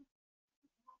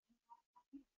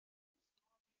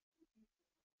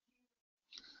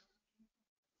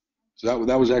 So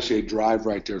that was actually a drive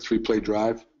right there, 3-play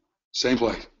drive. Same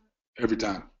play, every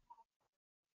time.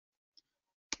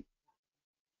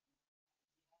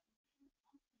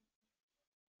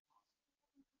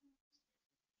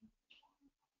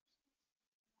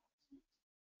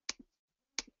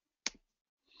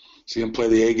 See him play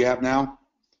the A-gap now?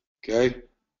 Okay,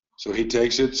 so he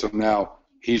takes it. So now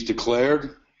he's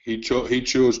declared. He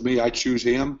chose me. I choose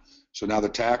him. So now the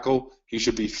tackle, he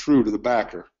should be through to the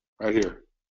backer right here.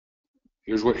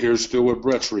 Here's still what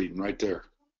Brett's reading right there.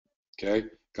 Okay,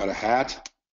 got a hat,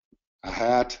 and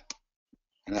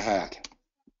a hat.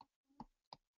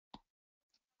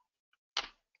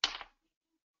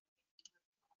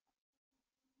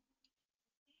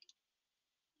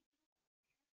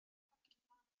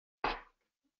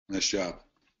 Nice job.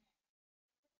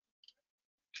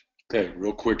 Okay,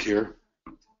 real quick here.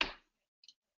 Is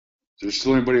there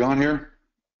still anybody on here?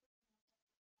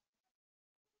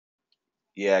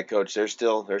 Yeah, Coach, they're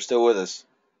still with us.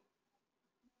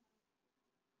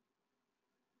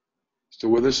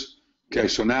 Still with us? Okay,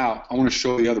 so now I want to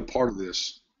show the other part of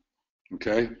this.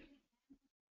 Okay.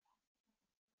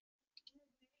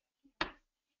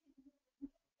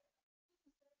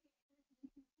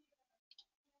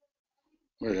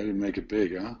 Wait, I didn't make it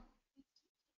big, huh?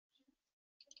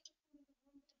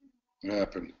 What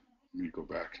happened? Let me go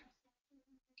back.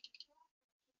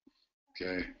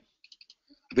 Okay.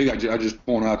 I think I just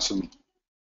pulling out some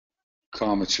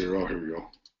comments here. Oh, here we go.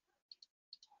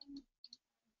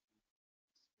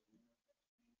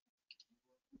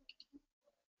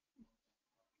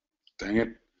 Dang it.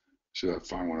 Should I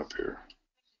find one up here?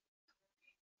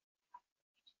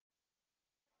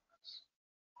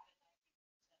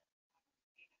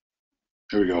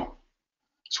 Here we go.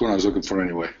 That's what I was looking for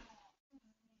anyway.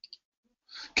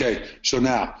 Okay, so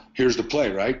now here's the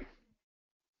play, right?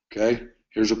 Okay,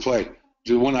 here's the play.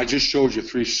 The one I just showed you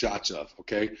 3 shots of,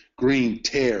 okay? Green,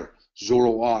 tear,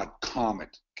 Zoroad,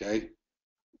 comet, okay?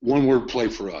 One word play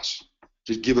for us.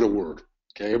 Just give it a word,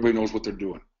 okay? Everybody knows what they're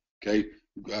doing, okay?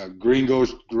 Green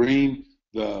goes green,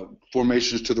 the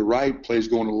formation is to the right, plays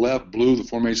going to the left. Blue, the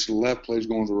formation to the left, plays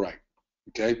going to the right,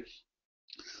 okay?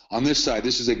 On this side,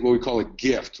 this is what we call a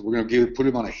gift. We're going to put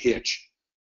him on a hitch.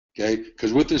 Okay,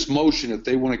 because with this motion, if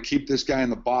they want to keep this guy in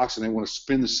the box and they want to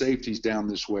spin the safeties down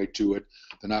this way to it,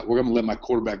 then we're going to let my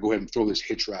quarterback go ahead and throw this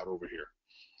hitch route over here.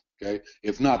 Okay,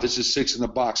 if not, this is 6 in the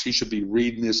box. He should be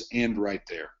reading this end right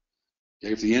there.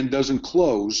 Okay, if the end doesn't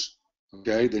close,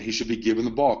 okay, then he should be giving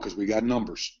the ball because we got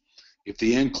numbers. If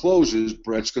the end closes,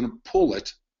 Brett's going to pull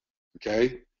it.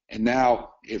 Okay, and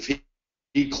now if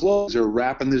he closes, they're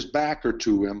wrapping this backer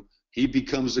to him. He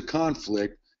becomes the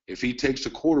conflict. If he takes the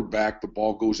quarterback, the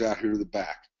ball goes out here to the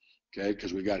back, okay,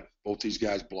 because we got both these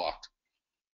guys blocked.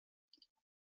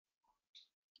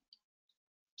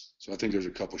 So I think there's a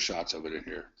couple shots of it in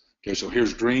here. Okay, so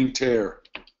here's green, tear,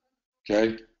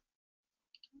 okay.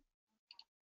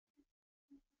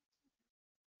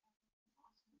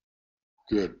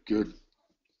 Good.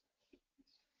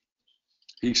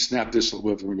 He snapped this a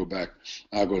little bit. Let me go back.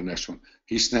 I'll go to the next one.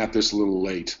 He snapped this a little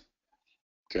late,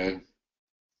 okay.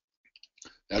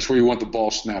 That's where you want the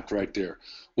ball snapped right there.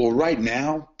 Well, right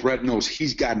now, Brett knows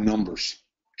he's got numbers,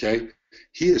 okay?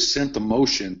 He has sent the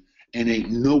motion, and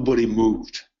ain't nobody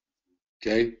moved,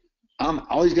 okay?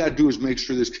 All he's got to do is make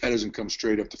sure this guy doesn't come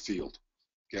straight up the field,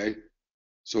 okay?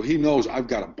 So he knows I've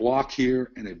got a block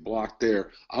here and a block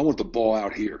there. I want the ball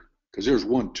out here because there's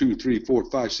 1, 2, 3,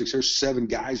 4, 5, 6. There's 7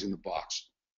 guys in the box.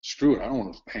 Screw it. I don't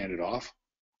want to hand it off.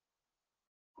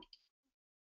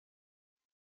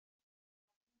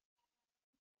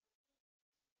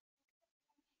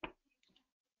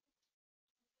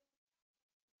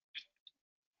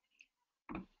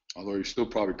 Although you still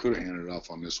probably could have handed it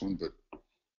off on this one, but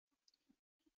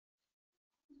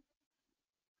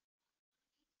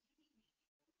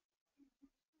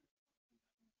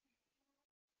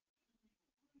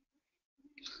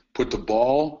put the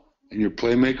ball in your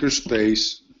playmaker's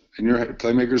space, in your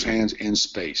playmaker's hands in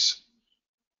space.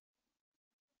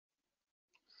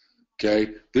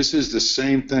 Okay, this is the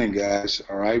same thing, guys.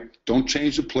 All right, don't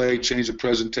change the play, change the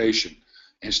presentation.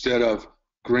 Instead of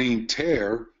green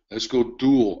tear, let's go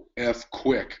dual F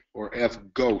quick or F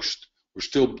ghost. We're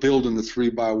still building the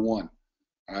 3x1. All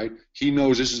right, he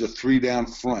knows this is a 3 down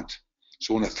front.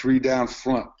 So in a 3 down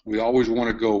front, we always want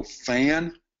to go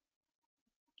fan,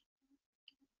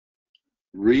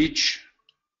 reach,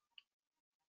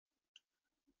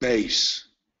 base.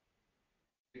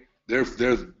 They're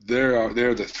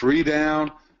the 3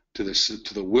 down to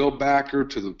the will backer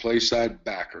to the play side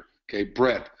backer. Okay,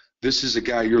 Brett, this is the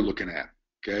guy you're looking at.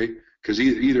 Okay, because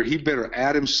either he better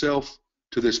add himself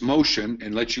to this motion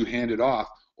and let you hand it off,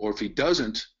 or if he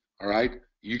doesn't, all right,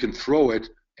 you can throw it,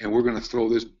 and we're going to throw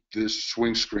this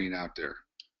swing screen out there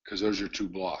because those are 2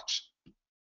 blocks.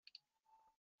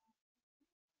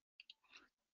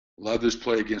 Love this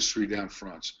play against 3 down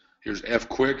fronts. Here's F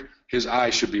quick. His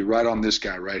eye should be right on this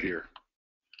guy right here.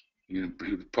 He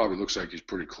probably looks like he's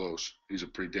pretty close. He's a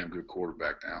pretty damn good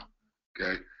quarterback now.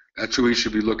 Okay, that's who he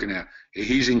should be looking at.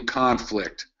 He's in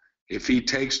conflict. If he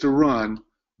takes the run,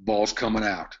 ball's coming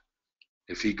out.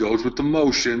 If he goes with the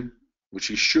motion, which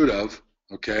he should have,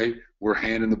 okay, we're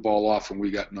handing the ball off and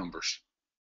we got numbers.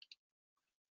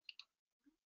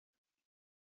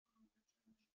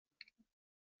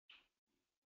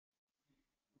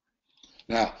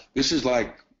 Now, this is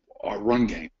like our run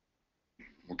game,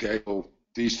 okay? So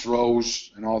these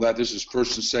throws and all that, this is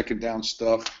first and second down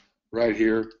stuff right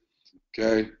here,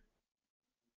 okay?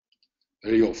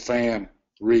 There you go, fan,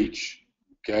 reach,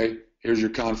 okay? Here's your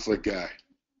conflict guy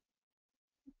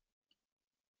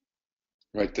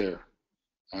right there,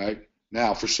 all right?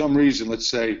 Now, for some reason, let's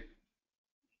say,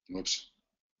 whoops,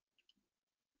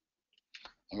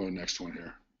 I'll go to the next one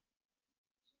here.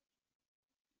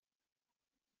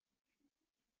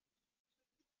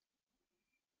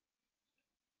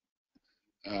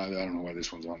 I don't know why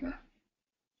this one's on there.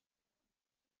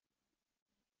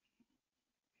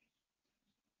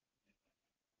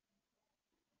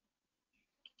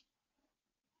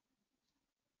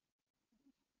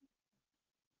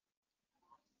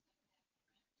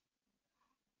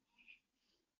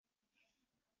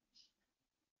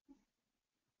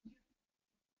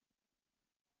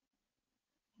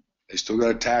 They still got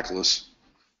to tackle us.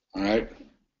 All right.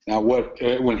 Now,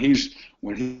 when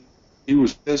he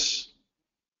was this,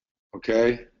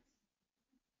 okay.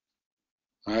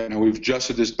 All right. Now we've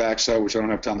adjusted this backside, which I don't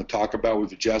have time to talk about.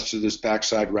 We've adjusted this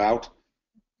backside route.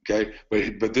 Okay.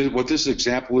 But what this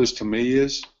example is to me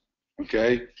is,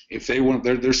 okay, if they want,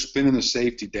 they're spinning the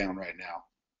safety down right now.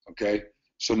 Okay.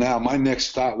 So now my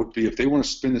next thought would be if they want to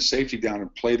spin the safety down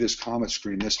and play this comet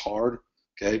screen this hard,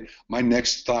 okay, my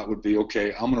next thought would be,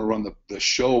 okay, I'm going to run the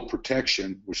show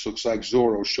protection, which looks like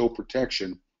Zorro, show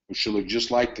protection, which should look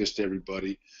just like this to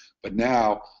everybody. But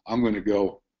now I'm going to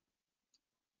go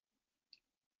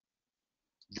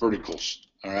verticals,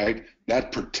 all right?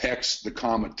 That protects the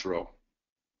comet throw.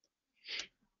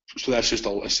 So that's just,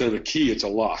 instead of a key, it's a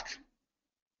lock.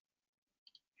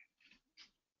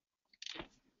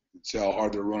 See how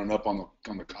hard they're running up on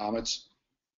the comets?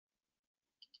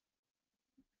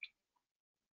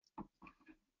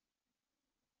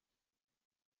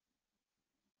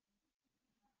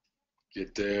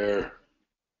 Get there.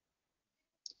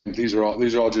 And these are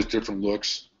all just different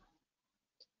looks.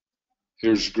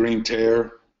 Here's green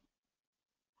tear.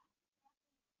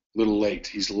 Little late.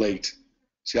 He's late.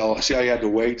 See how he had to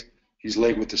wait? He's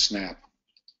late with the snap.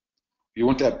 You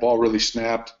want that ball really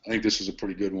snapped? I think this is a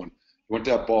pretty good one. You want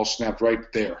that ball snapped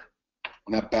right there,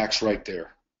 when that back's right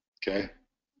there. Okay.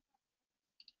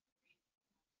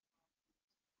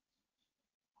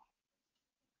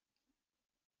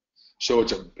 So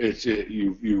instead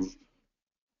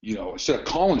of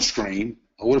calling screen,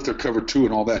 what if they're cover two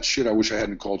and all that shit? I wish I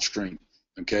hadn't called screen.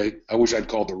 Okay. I wish I'd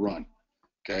called the run.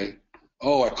 Okay.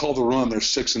 Oh, I called the run. There's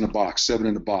 6 in the box, 7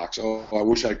 in the box. Oh, I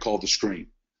wish I'd called the screen.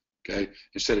 Okay.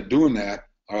 Instead of doing that,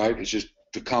 all right, it's just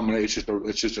the combination.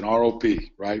 It's just an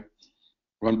ROP, right?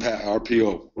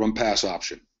 RPO, run pass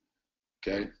option.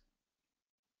 Okay.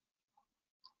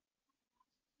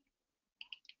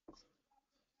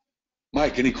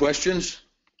 Mike, any questions?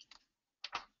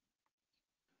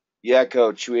 Yeah,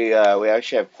 Coach. We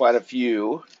actually have quite a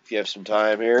few. If you have some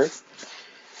time here,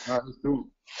 All right, let's do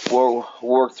we'll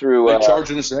work through. it. Are they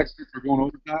charging us extra for going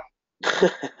overtime?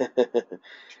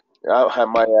 I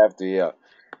might have to. Yeah.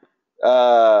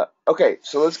 Okay,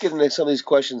 so let's get into some of these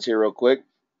questions here real quick.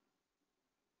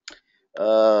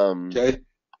 Okay.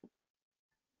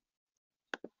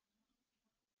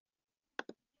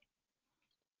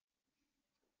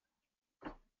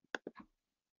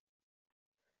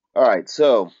 All right,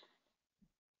 so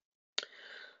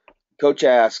Coach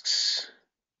asks,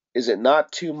 is it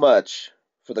not too much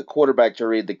for the quarterback to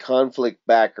read the conflict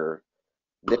backer,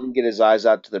 then get his eyes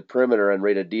out to the perimeter and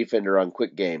read a defender on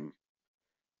quick game?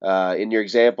 In your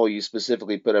example, you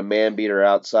specifically put a man beater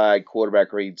outside,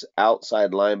 quarterback reads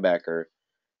outside linebacker,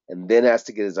 and then has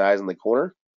to get his eyes in the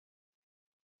corner.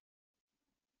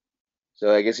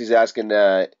 So I guess he's asking,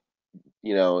 do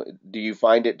you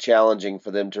find it challenging for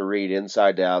them to read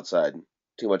inside to outside?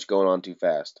 Too much going on too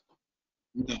fast?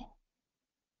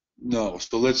 No.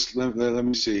 So let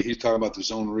me see. He's talking about the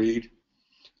zone read.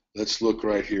 Let's look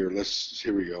right here.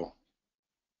 Here we go.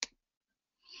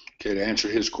 Okay, to answer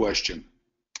his question.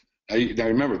 Now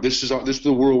remember, this is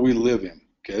the world we live in.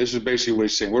 Okay, this is basically what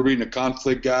he's saying. We're reading a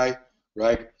conflict guy,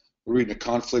 right? We're reading a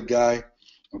conflict guy.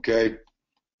 Okay.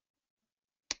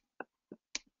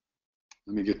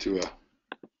 Let me get to a.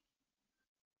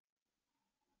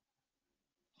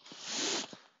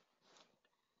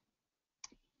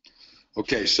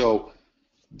 Okay, so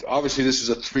obviously this is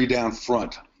a 3-down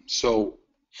front. So,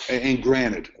 and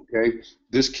granted, okay,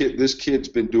 this kid's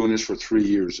been doing this for 3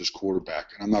 years as quarterback,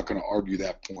 and I'm not going to argue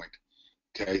that point.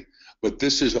 Okay, but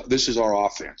this is our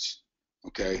offense.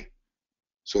 Okay,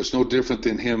 so it's no different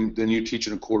than you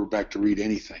teaching a quarterback to read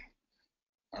anything.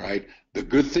 All right. The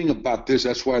good thing about this,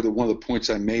 that's why one of the points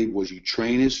I made was you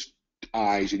train his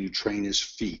eyes and you train his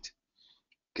feet.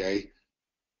 Okay.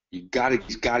 He's got to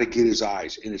get his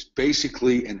eyes, and it's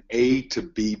basically an A to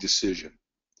B decision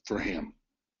for him.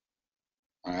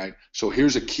 All right. So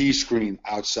here's a key screen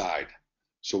outside.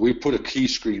 So we put a key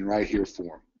screen right here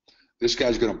for him. This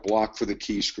guy's going to block for the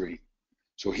key screen.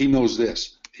 So he knows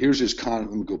this. Here's his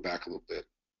let me go back a little bit.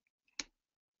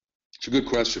 It's a good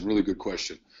question, really good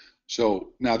question.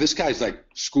 So now this guy's like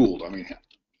schooled. I mean,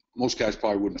 most guys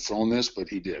probably wouldn't have thrown this, but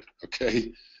he did.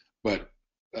 Okay. But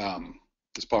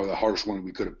it's probably the hardest one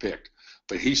we could have picked.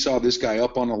 But he saw this guy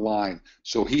up on the line.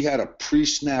 So he had a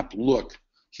pre-snap look.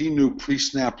 He knew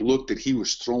pre-snap look that he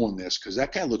was throwing this because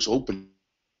that guy looks open.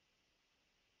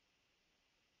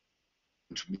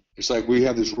 It's like we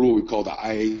have this rule we call the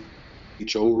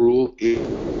IHO rule. He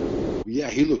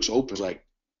looks open. It's like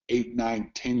 8,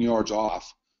 9, 10 yards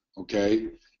off. Okay.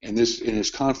 And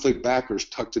his conflict backer is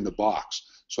tucked in the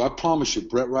box. So I promise you,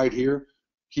 Brett right here,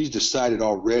 he's decided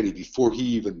already before he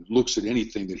even looks at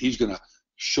anything that he's going to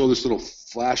show this little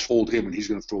flash hold him, and he's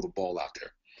going to throw the ball out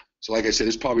there. So like I said,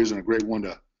 this probably isn't a great one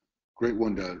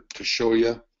to show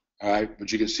you. All right,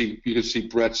 but you can see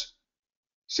Brett's.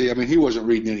 See, I mean, he wasn't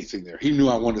reading anything there. He knew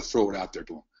I wanted to throw it out there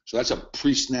to him. So that's a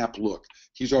pre-snap look.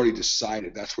 He's already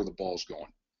decided that's where the ball's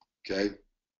going. Okay?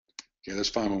 Okay, let's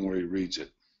find one where he reads it.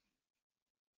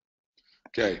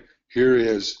 Okay, here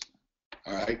is,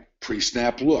 all right,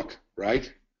 pre-snap look,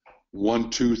 right? 1,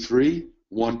 2, 3,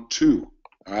 1, 2.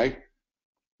 All right?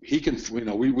 He can,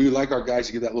 we like our guys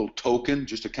to get that little token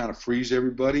just to kind of freeze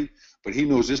everybody, but he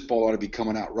knows this ball ought to be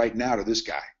coming out right now to this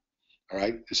guy. All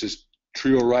right? This is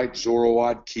trio right,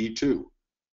 Zoroad, key 2.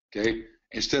 Okay?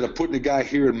 Instead of putting the guy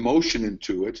here in motion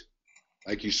into it,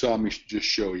 like you saw me just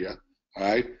show you, all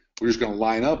right, we're just going to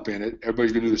line up in it.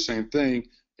 Everybody's going to do the same thing,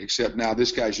 except now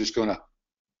this guy's just going to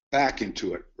back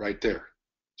into it right there.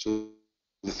 So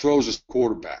the throws is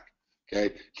quarterback.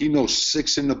 Okay? He knows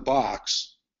 6 in the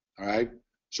box, all right?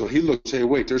 So he looks, hey,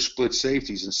 wait, there's split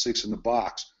safeties and 6 in the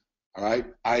box, all right?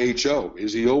 IHO,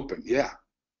 is he open? Yeah.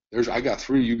 I got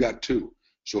 3, you got 2.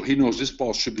 So he knows this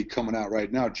ball should be coming out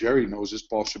right now. Jerry knows this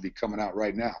ball should be coming out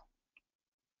right now.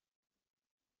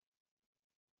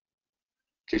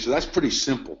 Okay, so that's pretty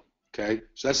simple, okay?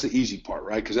 So that's the easy part,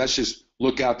 right? Because that's just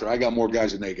look out there. I got more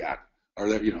guys than they got. Or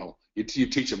that, you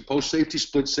teach them post safety,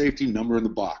 split safety, number in the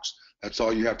box. That's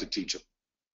all you have to teach them,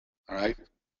 all right?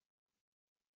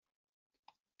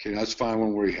 Okay, let's find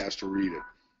one where he has to read it.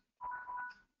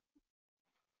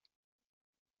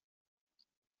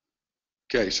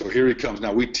 Okay, so here he comes.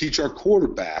 Now we teach our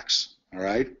quarterbacks, all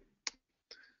right?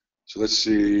 So let's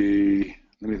see.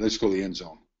 Let's go to the end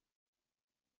zone.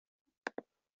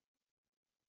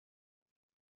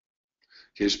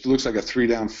 Okay, this looks like a 3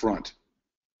 down front.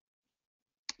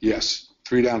 Yes,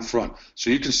 3 down front. So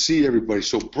you can see everybody.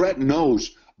 So Brett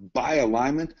knows by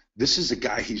alignment, this is the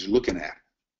guy he's looking at.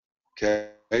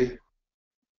 Okay.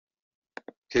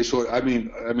 Okay, so I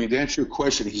mean, to answer your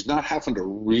question, he's not having to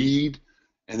read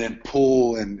and then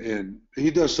pull, and he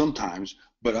does sometimes,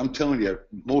 but I'm telling you,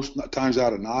 most times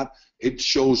out of not, it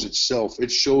shows itself.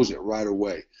 It shows it right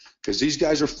away because these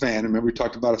guys are fanning. Remember we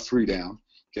talked about a 3 down.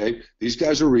 Okay, these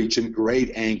guys are reaching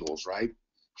great angles, right?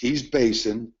 He's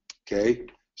basing. Okay,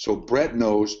 so Brett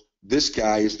knows this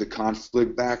guy is the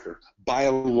conflict backer. By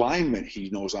alignment, he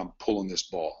knows I'm pulling this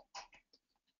ball.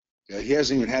 Okay? He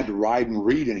hasn't even had to ride and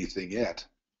read anything yet.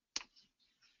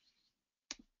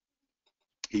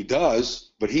 He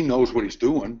does, but he knows what he's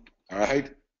doing, all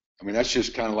right? I mean, that's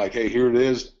just kind of like, hey, here it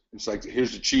is. It's like,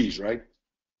 here's the cheese, right?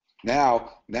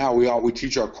 Now we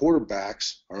teach our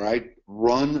quarterbacks, all right,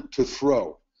 run to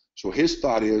throw. So his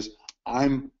thought is,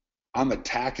 I'm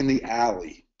attacking the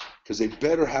alley because they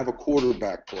better have a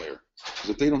quarterback player. Because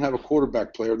if they don't have a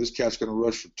quarterback player, this cat's going to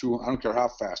rush for 200. I don't care how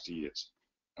fast he is.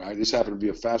 All right, this happened to be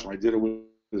a fast one. I did it with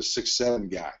a 6'7"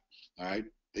 guy. All right,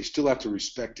 they still have to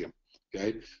respect him.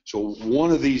 Okay, so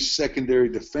one of these secondary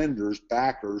defenders,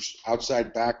 backers,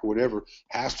 outside back or whatever,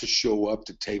 has to show up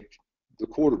to take the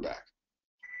quarterback.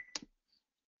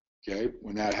 Okay,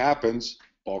 when that happens,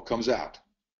 ball comes out.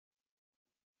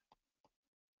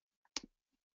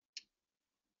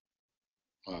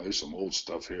 There's some old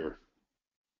stuff here.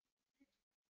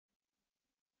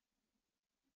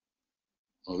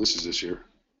 Oh, this is this year.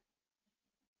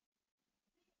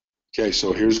 Okay,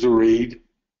 so here's the read.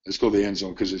 Let's go to the end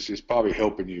zone because it's probably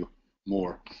helping you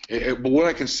more. But what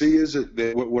I can see is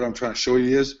that what I'm trying to show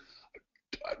you is,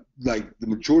 like, the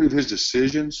majority of his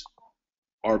decisions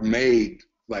are made,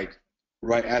 like,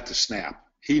 right at the snap.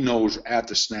 He knows at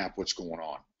the snap what's going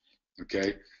on,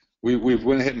 okay? We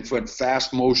went ahead and went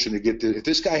fast motion to get this. If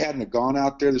this guy hadn't have gone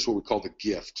out there, this is what we call the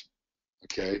gift,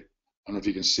 okay? I don't know if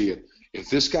you can see it. If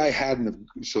this guy hadn't have,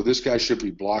 so this guy should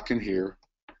be blocking here.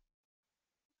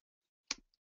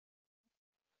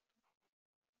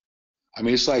 I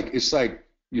mean, it's like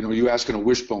you asking a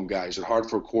wishbone guy, is it hard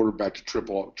for a quarterback to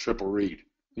triple read?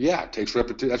 Yeah, it takes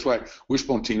repetition. That's why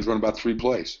wishbone teams run about 3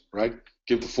 plays, right?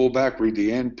 Give the fullback, read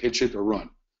the end, pitch it, or run,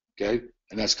 okay?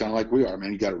 And that's kind of like we are,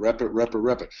 man. You got to rep it.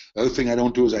 The other thing I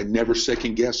don't do is I never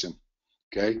second guess him,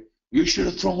 okay? You should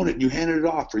have thrown it and you handed it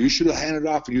off, or you should have handed it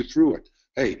off and you threw it.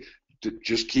 Hey,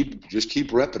 just keep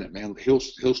repping it, man. He'll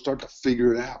start to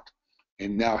figure it out.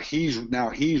 And now he's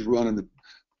running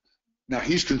now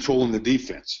he's controlling the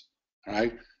defense. All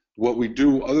right. What we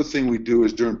do, other thing we do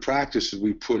is during practice is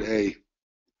we put a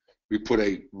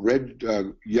red,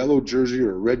 yellow jersey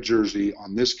or a red jersey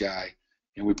on this guy,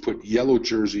 and we put yellow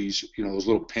jerseys, those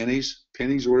little pennies,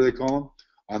 or what do they call them,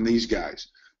 on these guys.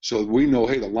 So we know,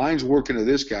 hey, the line's working to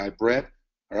this guy, Brett.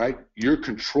 all right, you're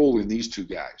controlling these two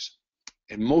guys.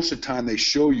 And most of the time they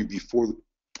show you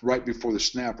right before the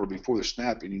snap or before the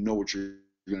snap, and you know what you're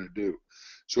going to do.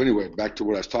 So anyway, back to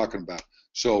what I was talking about.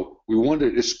 So we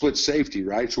wanted a split safety,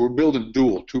 right? So we're building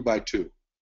dual 2x2.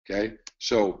 Okay.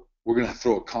 So we're going to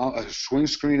throw a swing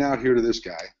screen out here to this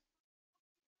guy.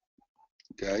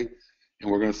 Okay. And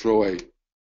we're going to throw a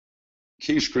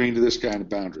key screen to this guy in the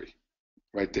boundary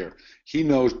right there.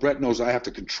 Brett knows I have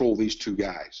to control these two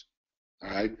guys. All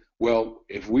right. Well,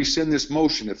 if we send this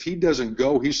motion, if he doesn't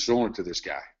go, he's throwing it to this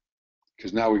guy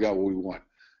because now we got what we want.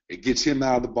 It gets him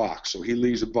out of the box, so he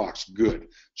leaves the box. Good.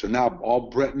 So now all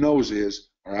Brett knows is,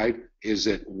 all right, is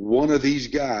that one of these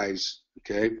guys,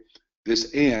 okay,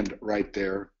 this end right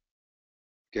there,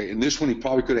 okay, and this one he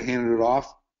probably could have handed it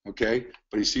off, okay,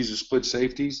 but he sees the split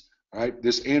safeties, all right,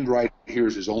 this end right here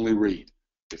is his only read.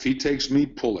 If he takes me,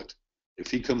 pull it.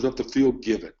 If he comes up the field,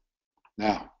 give it.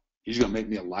 Now, he's going to make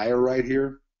me a liar right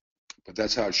here, but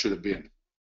that's how it should have been.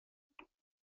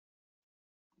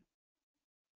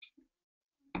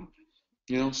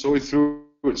 So he threw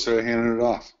it instead of handing it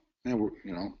off. And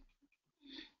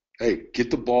hey, get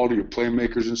the ball to your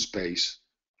playmakers in space,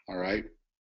 all right,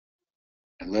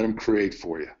 and let them create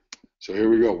for you. So here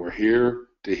we go. We're here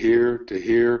to here to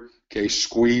here. Okay,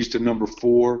 squeeze to number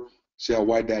 4. See how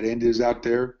wide that end is out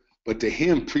there? But to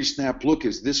him, pre-snap look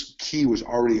is this key was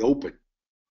already open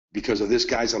because of this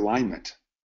guy's alignment.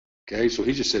 Okay, so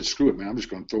he just said, screw it, man. I'm just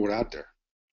going to throw it out there.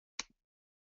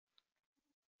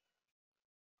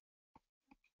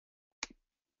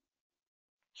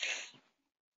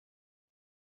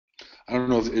 I don't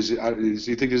know. Does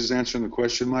he think this is answering the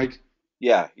question, Mike?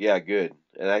 Yeah, good.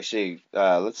 And actually,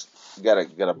 let's got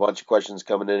a bunch of questions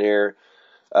coming in here.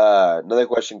 Another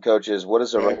question, Coach, is what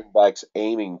is a running back's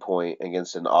aiming point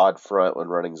against an odd front when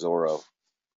running Zorro?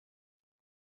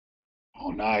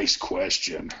 Oh, nice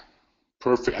question.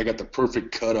 Perfect. I got the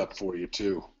perfect cut up for you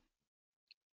too.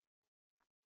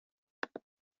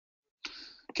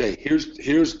 Okay, here's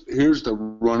the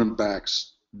running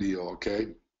backs deal. Okay.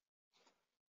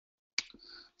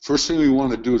 First thing we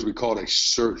want to do is we call it a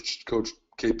search. Coach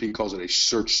KP calls it a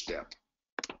search step.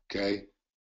 Okay,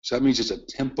 so that means it's a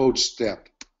tempoed step.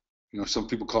 Some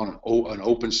people call it an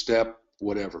open step,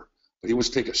 whatever. But he wants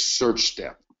to take a search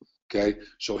step. Okay,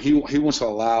 so he wants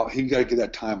to he got to give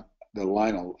the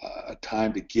line a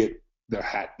time to get their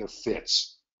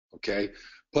fits. Okay.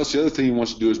 Plus the other thing he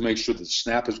wants to do is make sure that the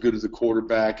snap is good to the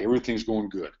quarterback, everything's going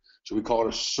good. So we call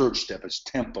it a search step. It's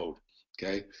tempoed.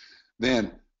 Okay.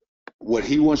 Then what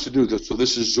he wants to do, so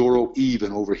this is Zorro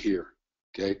even over here.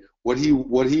 Okay. What he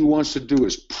wants to do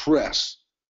is press,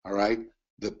 all right,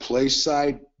 the play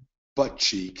side butt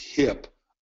cheek hip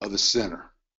of the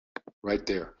center right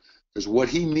there. Because what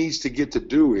he needs to get to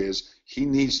do is he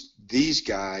needs these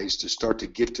guys to start to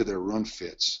get to their run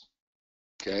fits.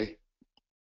 Okay?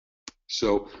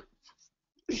 So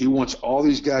he wants all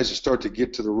these guys to start to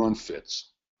get to the run fits.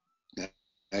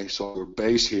 Okay, so we're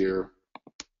base here.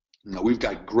 Now we've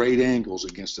got great angles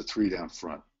against the 3 down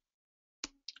front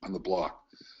on the block.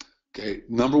 Okay,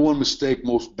 number one mistake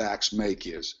most backs make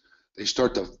is they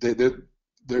start to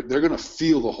they're going to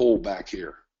feel the hole back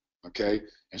here. Okay,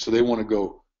 and so they want to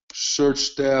go search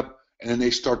step, and then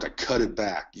they start to cut it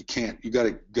back. You can't. You got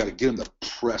to get them to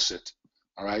press it.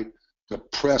 All right, to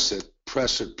press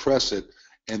it,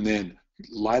 and then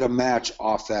light a match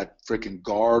off that freaking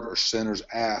guard or center's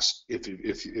ass if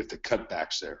the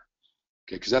cutback's there.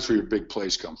 Okay, because that's where your big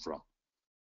plays come from.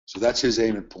 So that's his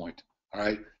aiming point. All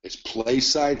right, it's play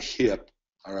side hip.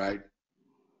 All right,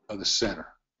 of the center.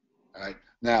 All right.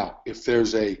 Now, if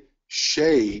there's a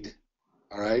shade,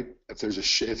 all right, if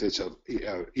it's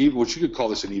even, what you could call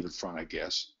this an even front, I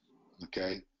guess,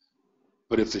 okay.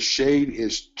 But if the shade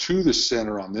is to the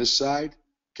center on this side,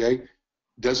 okay,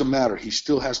 doesn't matter. He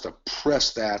still has to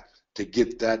press that to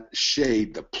get that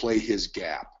shade to play his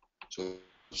gap. So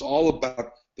it's all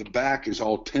about the back is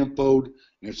all tempoed,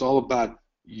 and it's all about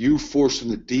you forcing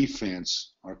the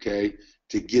defense, okay,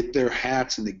 to get their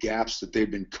hats in the gaps that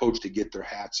they've been coached to get their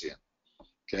hats in.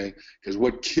 Okay, because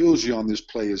what kills you on this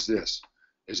play is this: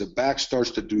 is a back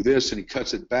starts to do this and he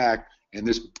cuts it back, and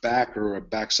this backer or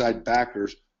backside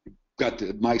backers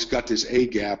Mike's got this A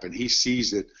gap and he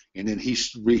sees it, and then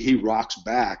he rocks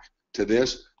back to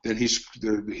this. Then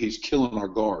he's killing our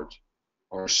guards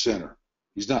or our center.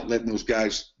 He's not letting those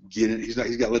guys get in. He's got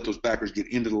to let those backers get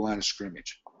into the line of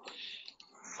scrimmage.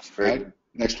 Right.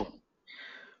 Next one.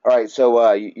 All right.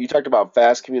 So you talked about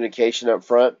fast communication up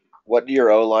front. What do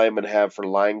your O linemen have for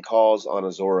line calls on a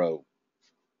Zorro?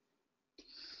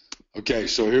 Okay,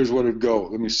 so here's what it'd go.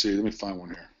 Let me see. Let me find one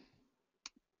here.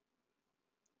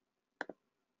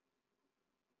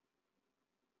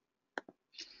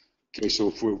 Okay, so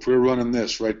if we're running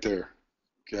this right there,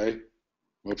 okay,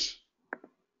 whoops,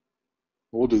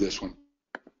 we'll do this one.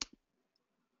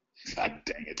 God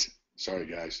dang it. Sorry,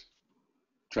 guys.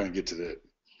 Trying to get to the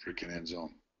freaking end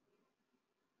zone.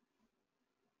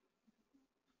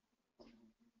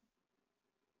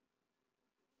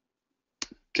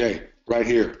 Okay, right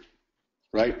here,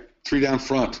 right? 3 down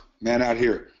front, man out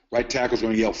here. Right tackle's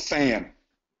going to yell, fan.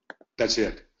 That's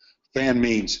it. Fan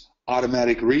means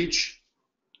automatic reach,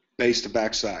 base to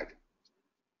backside.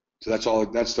 So that's all.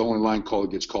 That's the only line call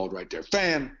that gets called right there.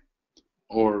 Fan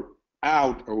or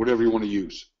out or whatever you want to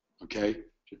use. Okay.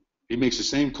 He makes the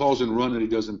same calls in run that he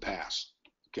does in pass.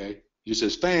 Okay. He just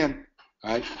says fan.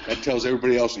 All right. That tells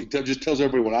everybody else. He just tells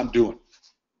everybody what I'm doing.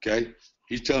 Okay.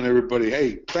 He's telling everybody,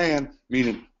 hey, fan,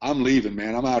 meaning I'm leaving,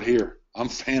 man. I'm out here. I'm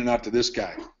fanning out to this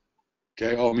guy.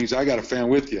 Okay. Oh, it means I got to fan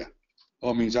with you.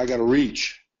 Oh, it means I got to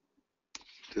reach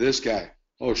to this guy.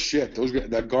 Oh shit,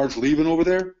 that guard's leaving over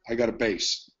there. I got a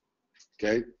base.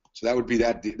 Okay, so that would be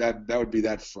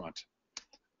that front.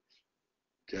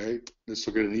 Okay,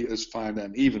 let's find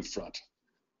an even front.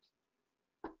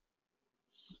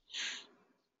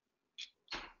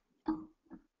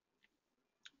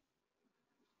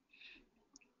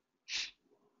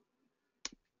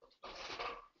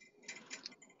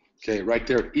 Okay, right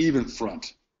there, even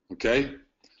front. Okay,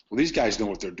 well these guys know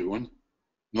what they're doing.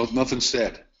 No, nothing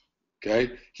said.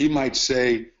 Okay, he might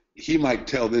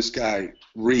tell this guy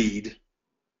read.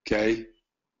 Okay,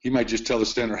 he might just tell the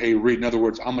center, hey, read. In other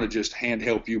words, I'm going to just hand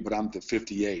help you, but I'm the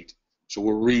 58. So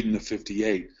we're reading the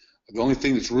 58. The only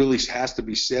thing that's really has to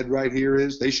be said right here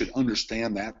is they should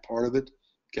understand that part of it.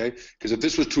 Okay, because if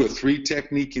this was to a 3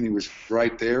 technique and he was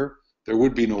right there, there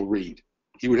would be no read.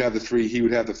 He would have the 3, he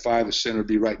would have the 5, the center would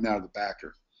be right now the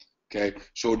backer. Okay,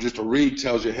 so just a read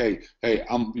tells you, hey,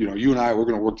 you and I, we're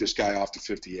going to work this guy off to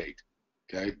 58.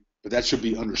 Okay, but that should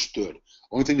be understood.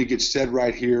 Only thing that gets said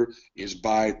right here is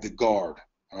by the guard.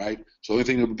 All right, so the only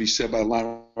thing that would be said by the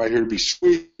line right here would be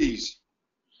squeeze.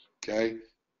 Okay,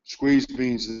 squeeze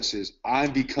means this is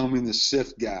I'm becoming the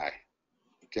sift guy.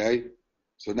 Okay,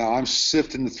 so now I'm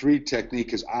sifting the 3 technique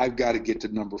because I've got to get to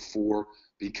number 4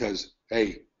 because,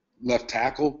 hey, left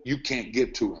tackle, you can't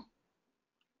get to him.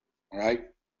 All right,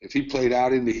 if he played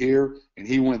out into here and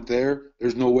he went there,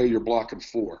 there's no way you're blocking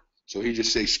 4. So he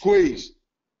just say squeeze.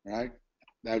 All right,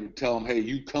 that would tell him, hey,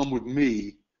 you come with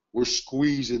me. We're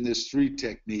squeezing this 3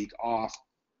 technique off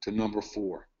to number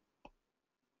 4.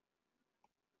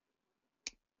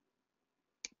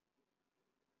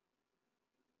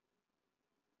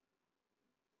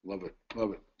 Love it.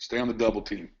 Love it. Stay on the double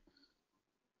team.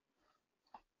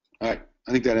 All right.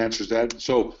 I think that answers that.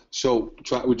 So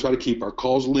we try to keep our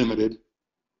calls limited.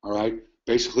 All right.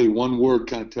 Basically, one word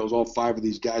kind of tells all 5 of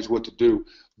these guys what to do.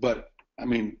 But I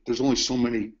mean, there's only so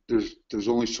many. There's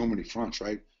only so many fronts,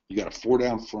 right? You got a 4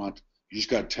 down front. You just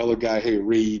got to tell a guy, hey,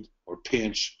 read or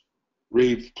pinch.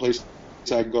 Read, place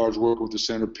side guards work with the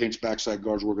center. Pinch, backside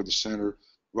guards work with the center.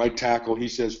 Right tackle, he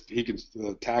says he can.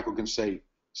 Tackle can say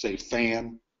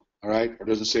fan. All right, or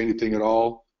doesn't say anything at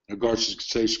all. The guards should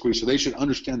say squeeze. So they should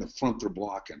understand the front they're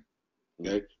blocking.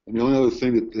 Okay, and the only other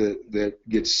thing that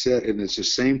gets said, and it's the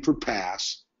same for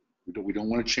pass. We don't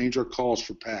want to change our calls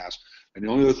for pass. And the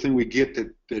only other thing we get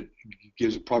that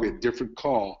gives probably a different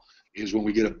call is when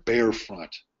we get a bear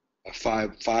front, a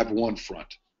 5-1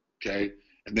 front. Okay,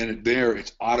 and then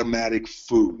it's automatic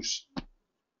foos.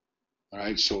 All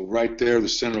right, so right there, the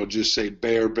center will just say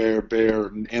bear,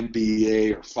 an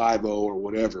MBA or 5-0 or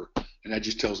whatever, and that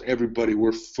just tells everybody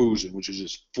we're foozing, which is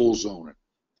just full zoning.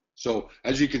 So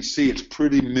as you can see, it's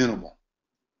pretty minimal.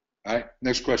 All right,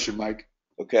 next question, Mike.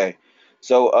 Okay.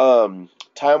 So,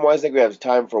 time-wise, I think we have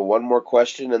time for one more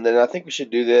question, and then I think we should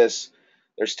do this.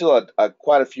 There's still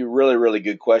quite a few really, really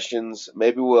good questions.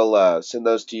 Maybe we'll send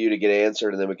those to you to get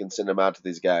answered, and then we can send them out to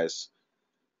these guys.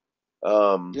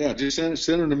 Yeah, just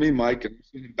send them to me, Mike, and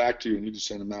send them back to you, and you just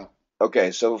send them out.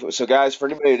 Okay, so guys, for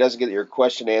anybody who doesn't get your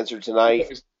question answered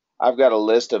tonight, I've got a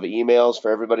list of emails for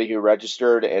everybody who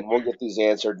registered, and we'll get these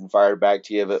answered and fired back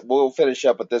to you. But we'll finish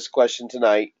up with this question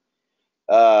tonight.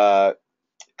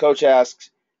 Coach asks,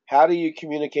 how do you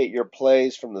communicate your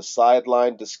plays from the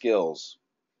sideline to skills?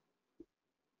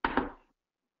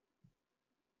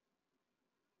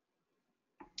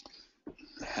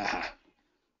 I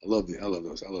love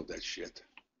those. I love that shit.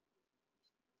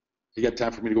 You got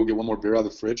time for me to go get one more beer out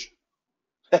of the fridge?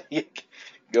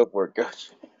 Go for it, Coach.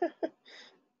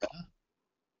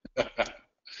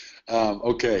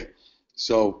 Okay,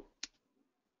 so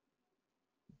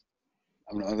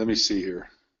let me see here.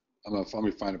 Let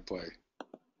me find a play.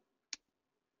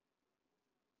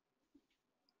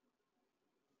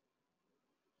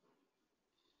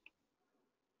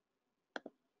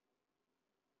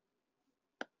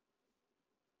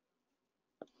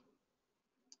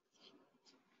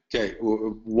 Okay.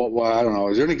 Well, I don't know.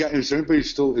 Is there any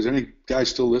guy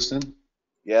still listening?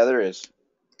 Yeah, there is.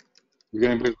 We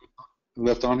got anybody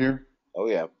left on here? Oh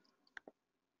yeah.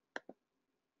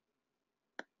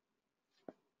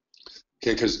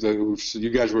 Okay, because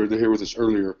you guys were here with us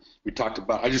earlier. We talked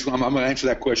about. I'm going to answer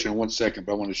that question in 1 second,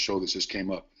 but I want to show this. This came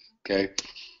up. Okay.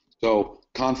 So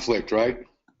conflict, right?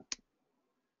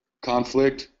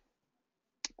 Conflict.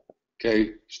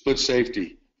 Okay. Split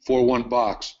safety. 4-1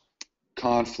 box.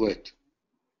 Conflict.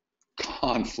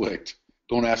 Conflict.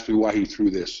 Don't ask me why he threw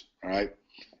this. All right.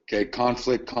 Okay.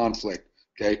 Conflict. Conflict.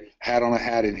 Okay. Hat on a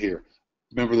hat in here.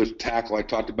 Remember the tackle I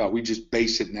talked about? We just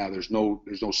base it now. There's no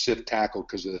sift tackle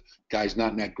because the guy's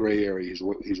not in that gray area.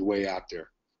 He's way out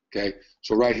there. Okay.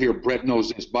 So right here, Brett knows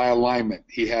this. By alignment,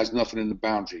 he has nothing in the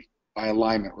boundary. By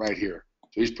alignment, right here.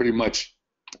 So he's pretty much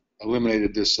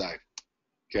eliminated this side.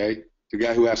 Okay. The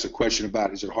guy who asked a question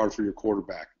about, is it hard for your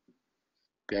quarterback?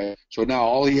 Okay. So now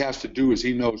all he has to do is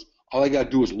he knows. All I got to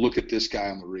do is look at this guy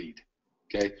on the read.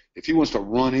 Okay. If he wants to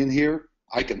run in here,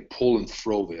 I can pull and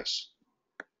throw this.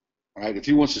 All right, if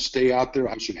he wants to stay out there,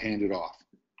 I should hand it off.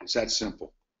 It's that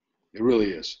simple. It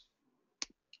really is.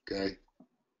 Okay.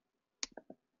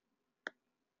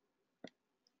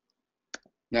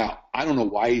 Now, I don't know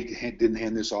why he didn't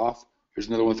hand this off. Here's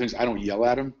another one of the things. I don't yell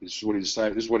at him. This is what he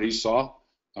decided. This is what he saw.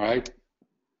 All right.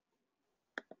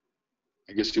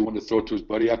 I guess he wanted to throw it to his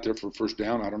buddy out there for a first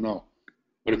down. I don't know.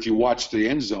 But if you watch the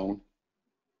end zone,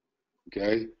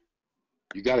 okay,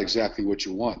 you got exactly what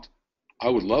you want. I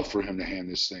would love for him to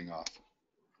hand this thing off.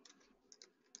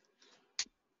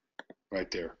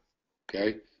 Right there.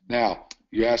 Okay. Now,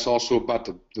 you asked also about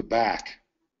the back.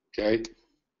 Okay.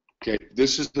 Okay.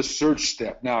 This is the search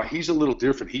step. Now, he's a little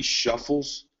different. He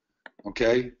shuffles.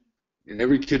 Okay. And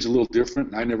every kid's a little different.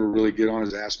 And I never really get on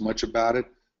his ass much about it.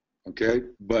 Okay.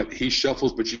 But he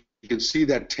shuffles, but you can see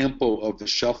that tempo of the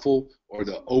shuffle or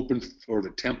the open or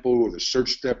the tempo or the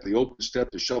search step, the open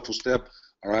step, the shuffle step.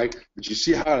 All right. But you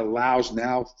see how it allows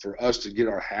now for us to get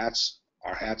our hats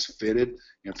fitted,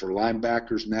 and for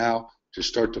linebackers now to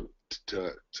start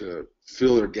to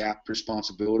fill their gap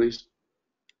responsibilities.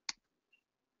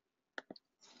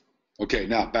 Okay,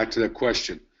 now back to that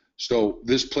question. So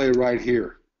this play right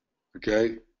here,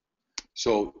 okay?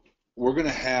 So we're going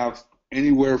to have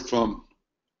anywhere from,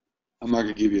 I'm not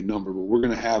going to give you a number, but we're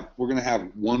going to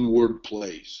have one-word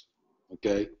plays,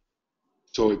 okay?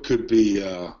 So it could be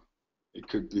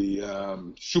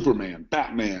Superman,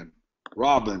 Batman,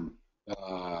 Robin,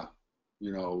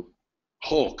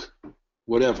 Hulk,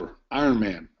 whatever, Iron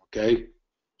Man, okay?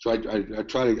 So I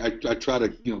try to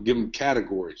give them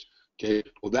categories, okay?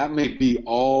 Well, that may be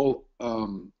all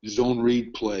zone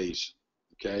read plays,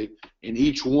 okay? And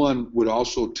each one would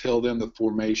also tell them the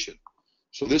formation.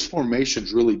 So this formation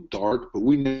is really dark, but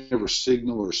we never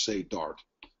signal or say dark,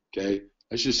 okay?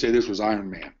 Let's just say this was Iron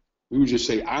Man. We would just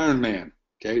say Iron Man,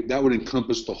 okay? That would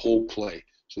encompass the whole play.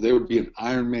 So there would be an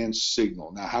Iron Man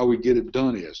signal. Now, how we get it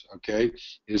done is, okay,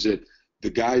 is that the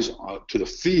guys to the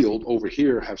field over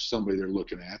here have somebody they're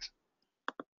looking at,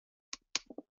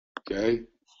 okay?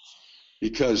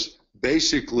 Because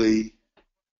basically,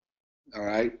 all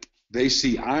right, they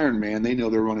see Iron Man, they know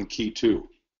they're running key 2,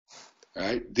 all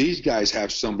right? These guys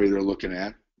have somebody they're looking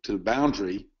at to the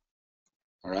boundary,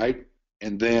 all right?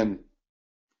 And then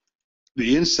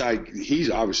the inside, he's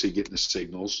obviously getting the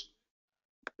signals,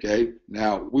 okay?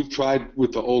 Now, we've tried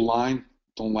with the O-line,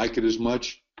 don't like it as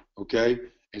much, okay?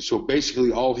 And so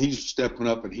basically all he's stepping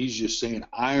up and he's just saying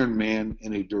Iron Man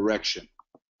in a direction.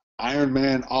 Iron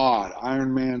Man odd,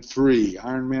 Iron Man 3,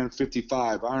 Iron Man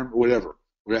 55, whatever,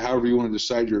 however you want to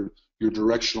decide your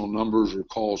directional numbers or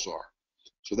calls are.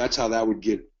 So that's how that would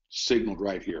get signaled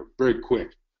right here. Very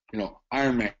quick.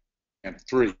 Iron Man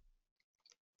 3.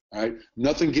 All right.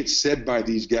 Nothing gets said by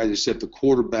these guys except the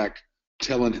quarterback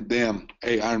telling them,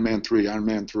 hey, Iron Man 3, Iron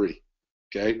Man 3.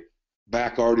 Okay?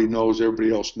 Back already knows,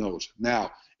 everybody else knows.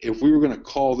 Now, if we were going to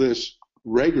call this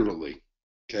regularly,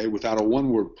 okay, without a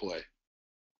one-word play,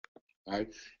 all right,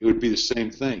 it would be the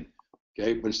same thing.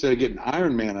 Okay? But instead of getting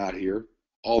Iron Man out here,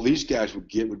 all these guys would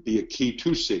get would be a key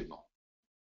 2 signal.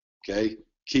 Okay?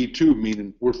 Key 2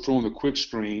 meaning we're throwing the quick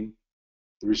screen,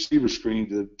 the receiver screen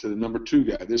to the number 2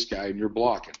 guy, this guy, and you're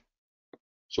blocking.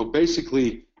 So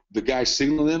basically, the guy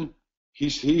signaling them,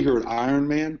 he heard Iron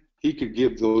Man. He could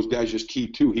give those guys just key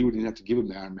 2. He wouldn't have to give them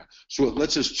the Iron Man. So it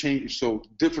lets us change. So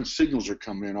different signals are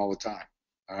coming in all the time,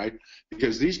 all right?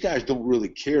 Because these guys don't really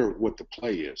care what the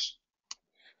play is.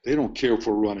 They don't care if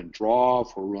we're running draw,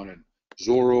 if we're running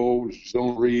Zorro,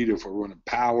 zone read, if we're running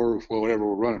power, if whatever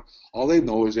we're running. All they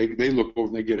know is they look over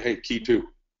and they get, hey, key 2.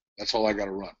 That's all I got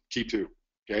to run, key 2.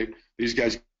 Okay? These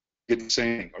guys get the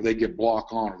same thing, or they get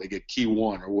block on, or they get key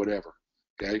one, or whatever.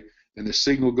 Okay, then the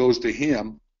signal goes to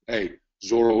him. Hey,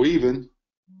 Zorro even.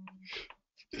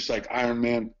 Just like Iron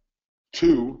Man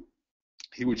 2,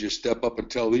 he would just step up and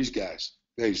tell these guys,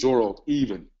 hey, Zorro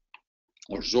even,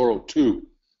 or Zorro 2,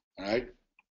 all right?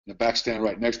 And the back stand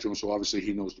right next to him, so obviously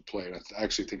he knows the play. And I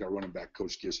actually think our running back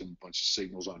coach gives him a bunch of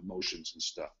signals on motions and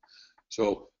stuff.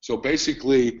 So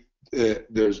basically,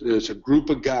 there's a group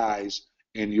of guys,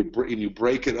 and you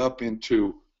break it up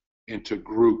into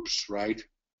groups, right?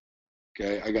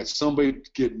 Okay, I got somebody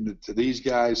getting to these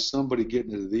guys, somebody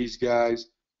getting to these guys,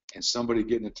 and somebody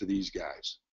getting it to these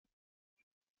guys.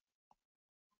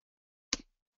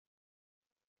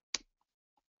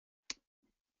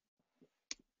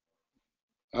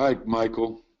 All right,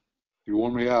 Michael, you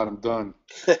wore me out. I'm done.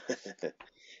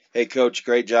 Hey, Coach,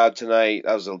 great job tonight.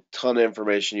 That was a ton of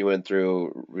information you went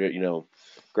through.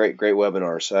 Great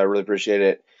webinar. So I really appreciate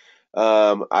it.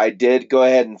 I did go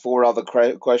ahead and forward all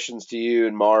the questions to you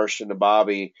and Marsh and to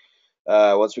Bobby.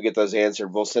 Once we get those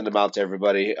answered, we'll send them out to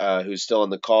everybody who's still on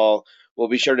the call. We'll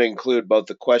be sure to include both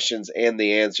the questions and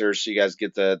the answers so you guys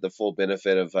get the full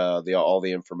benefit of all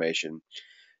the information.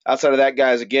 Outside of that,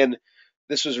 guys, again,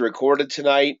 this was recorded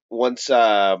tonight. Once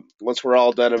we're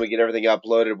all done and we get everything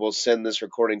uploaded, we'll send this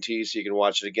recording to you so you can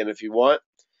watch it again if you want.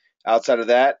 Outside of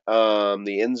that,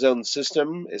 the NZone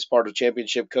system is part of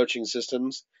Championship Coaching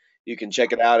Systems. You can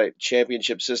check it out at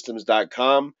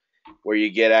championshipsystems.com, where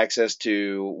you get access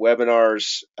to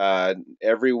webinars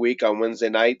every week on Wednesday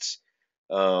nights,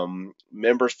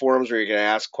 members forums where you can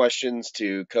ask questions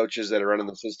to coaches that are running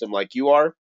the system like you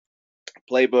are,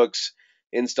 playbooks,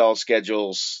 install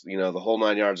schedules, the whole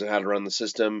 9 yards of how to run the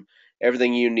system.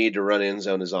 Everything you need to run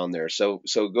NZone is on there. So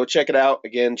go check it out.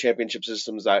 Again,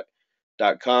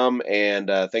 championshipsystems.com.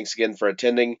 And thanks again for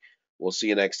attending. We'll see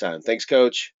you next time. Thanks,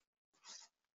 Coach.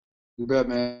 You bet,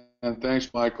 man.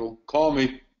 Thanks, Michael. Call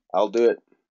me. I'll do it.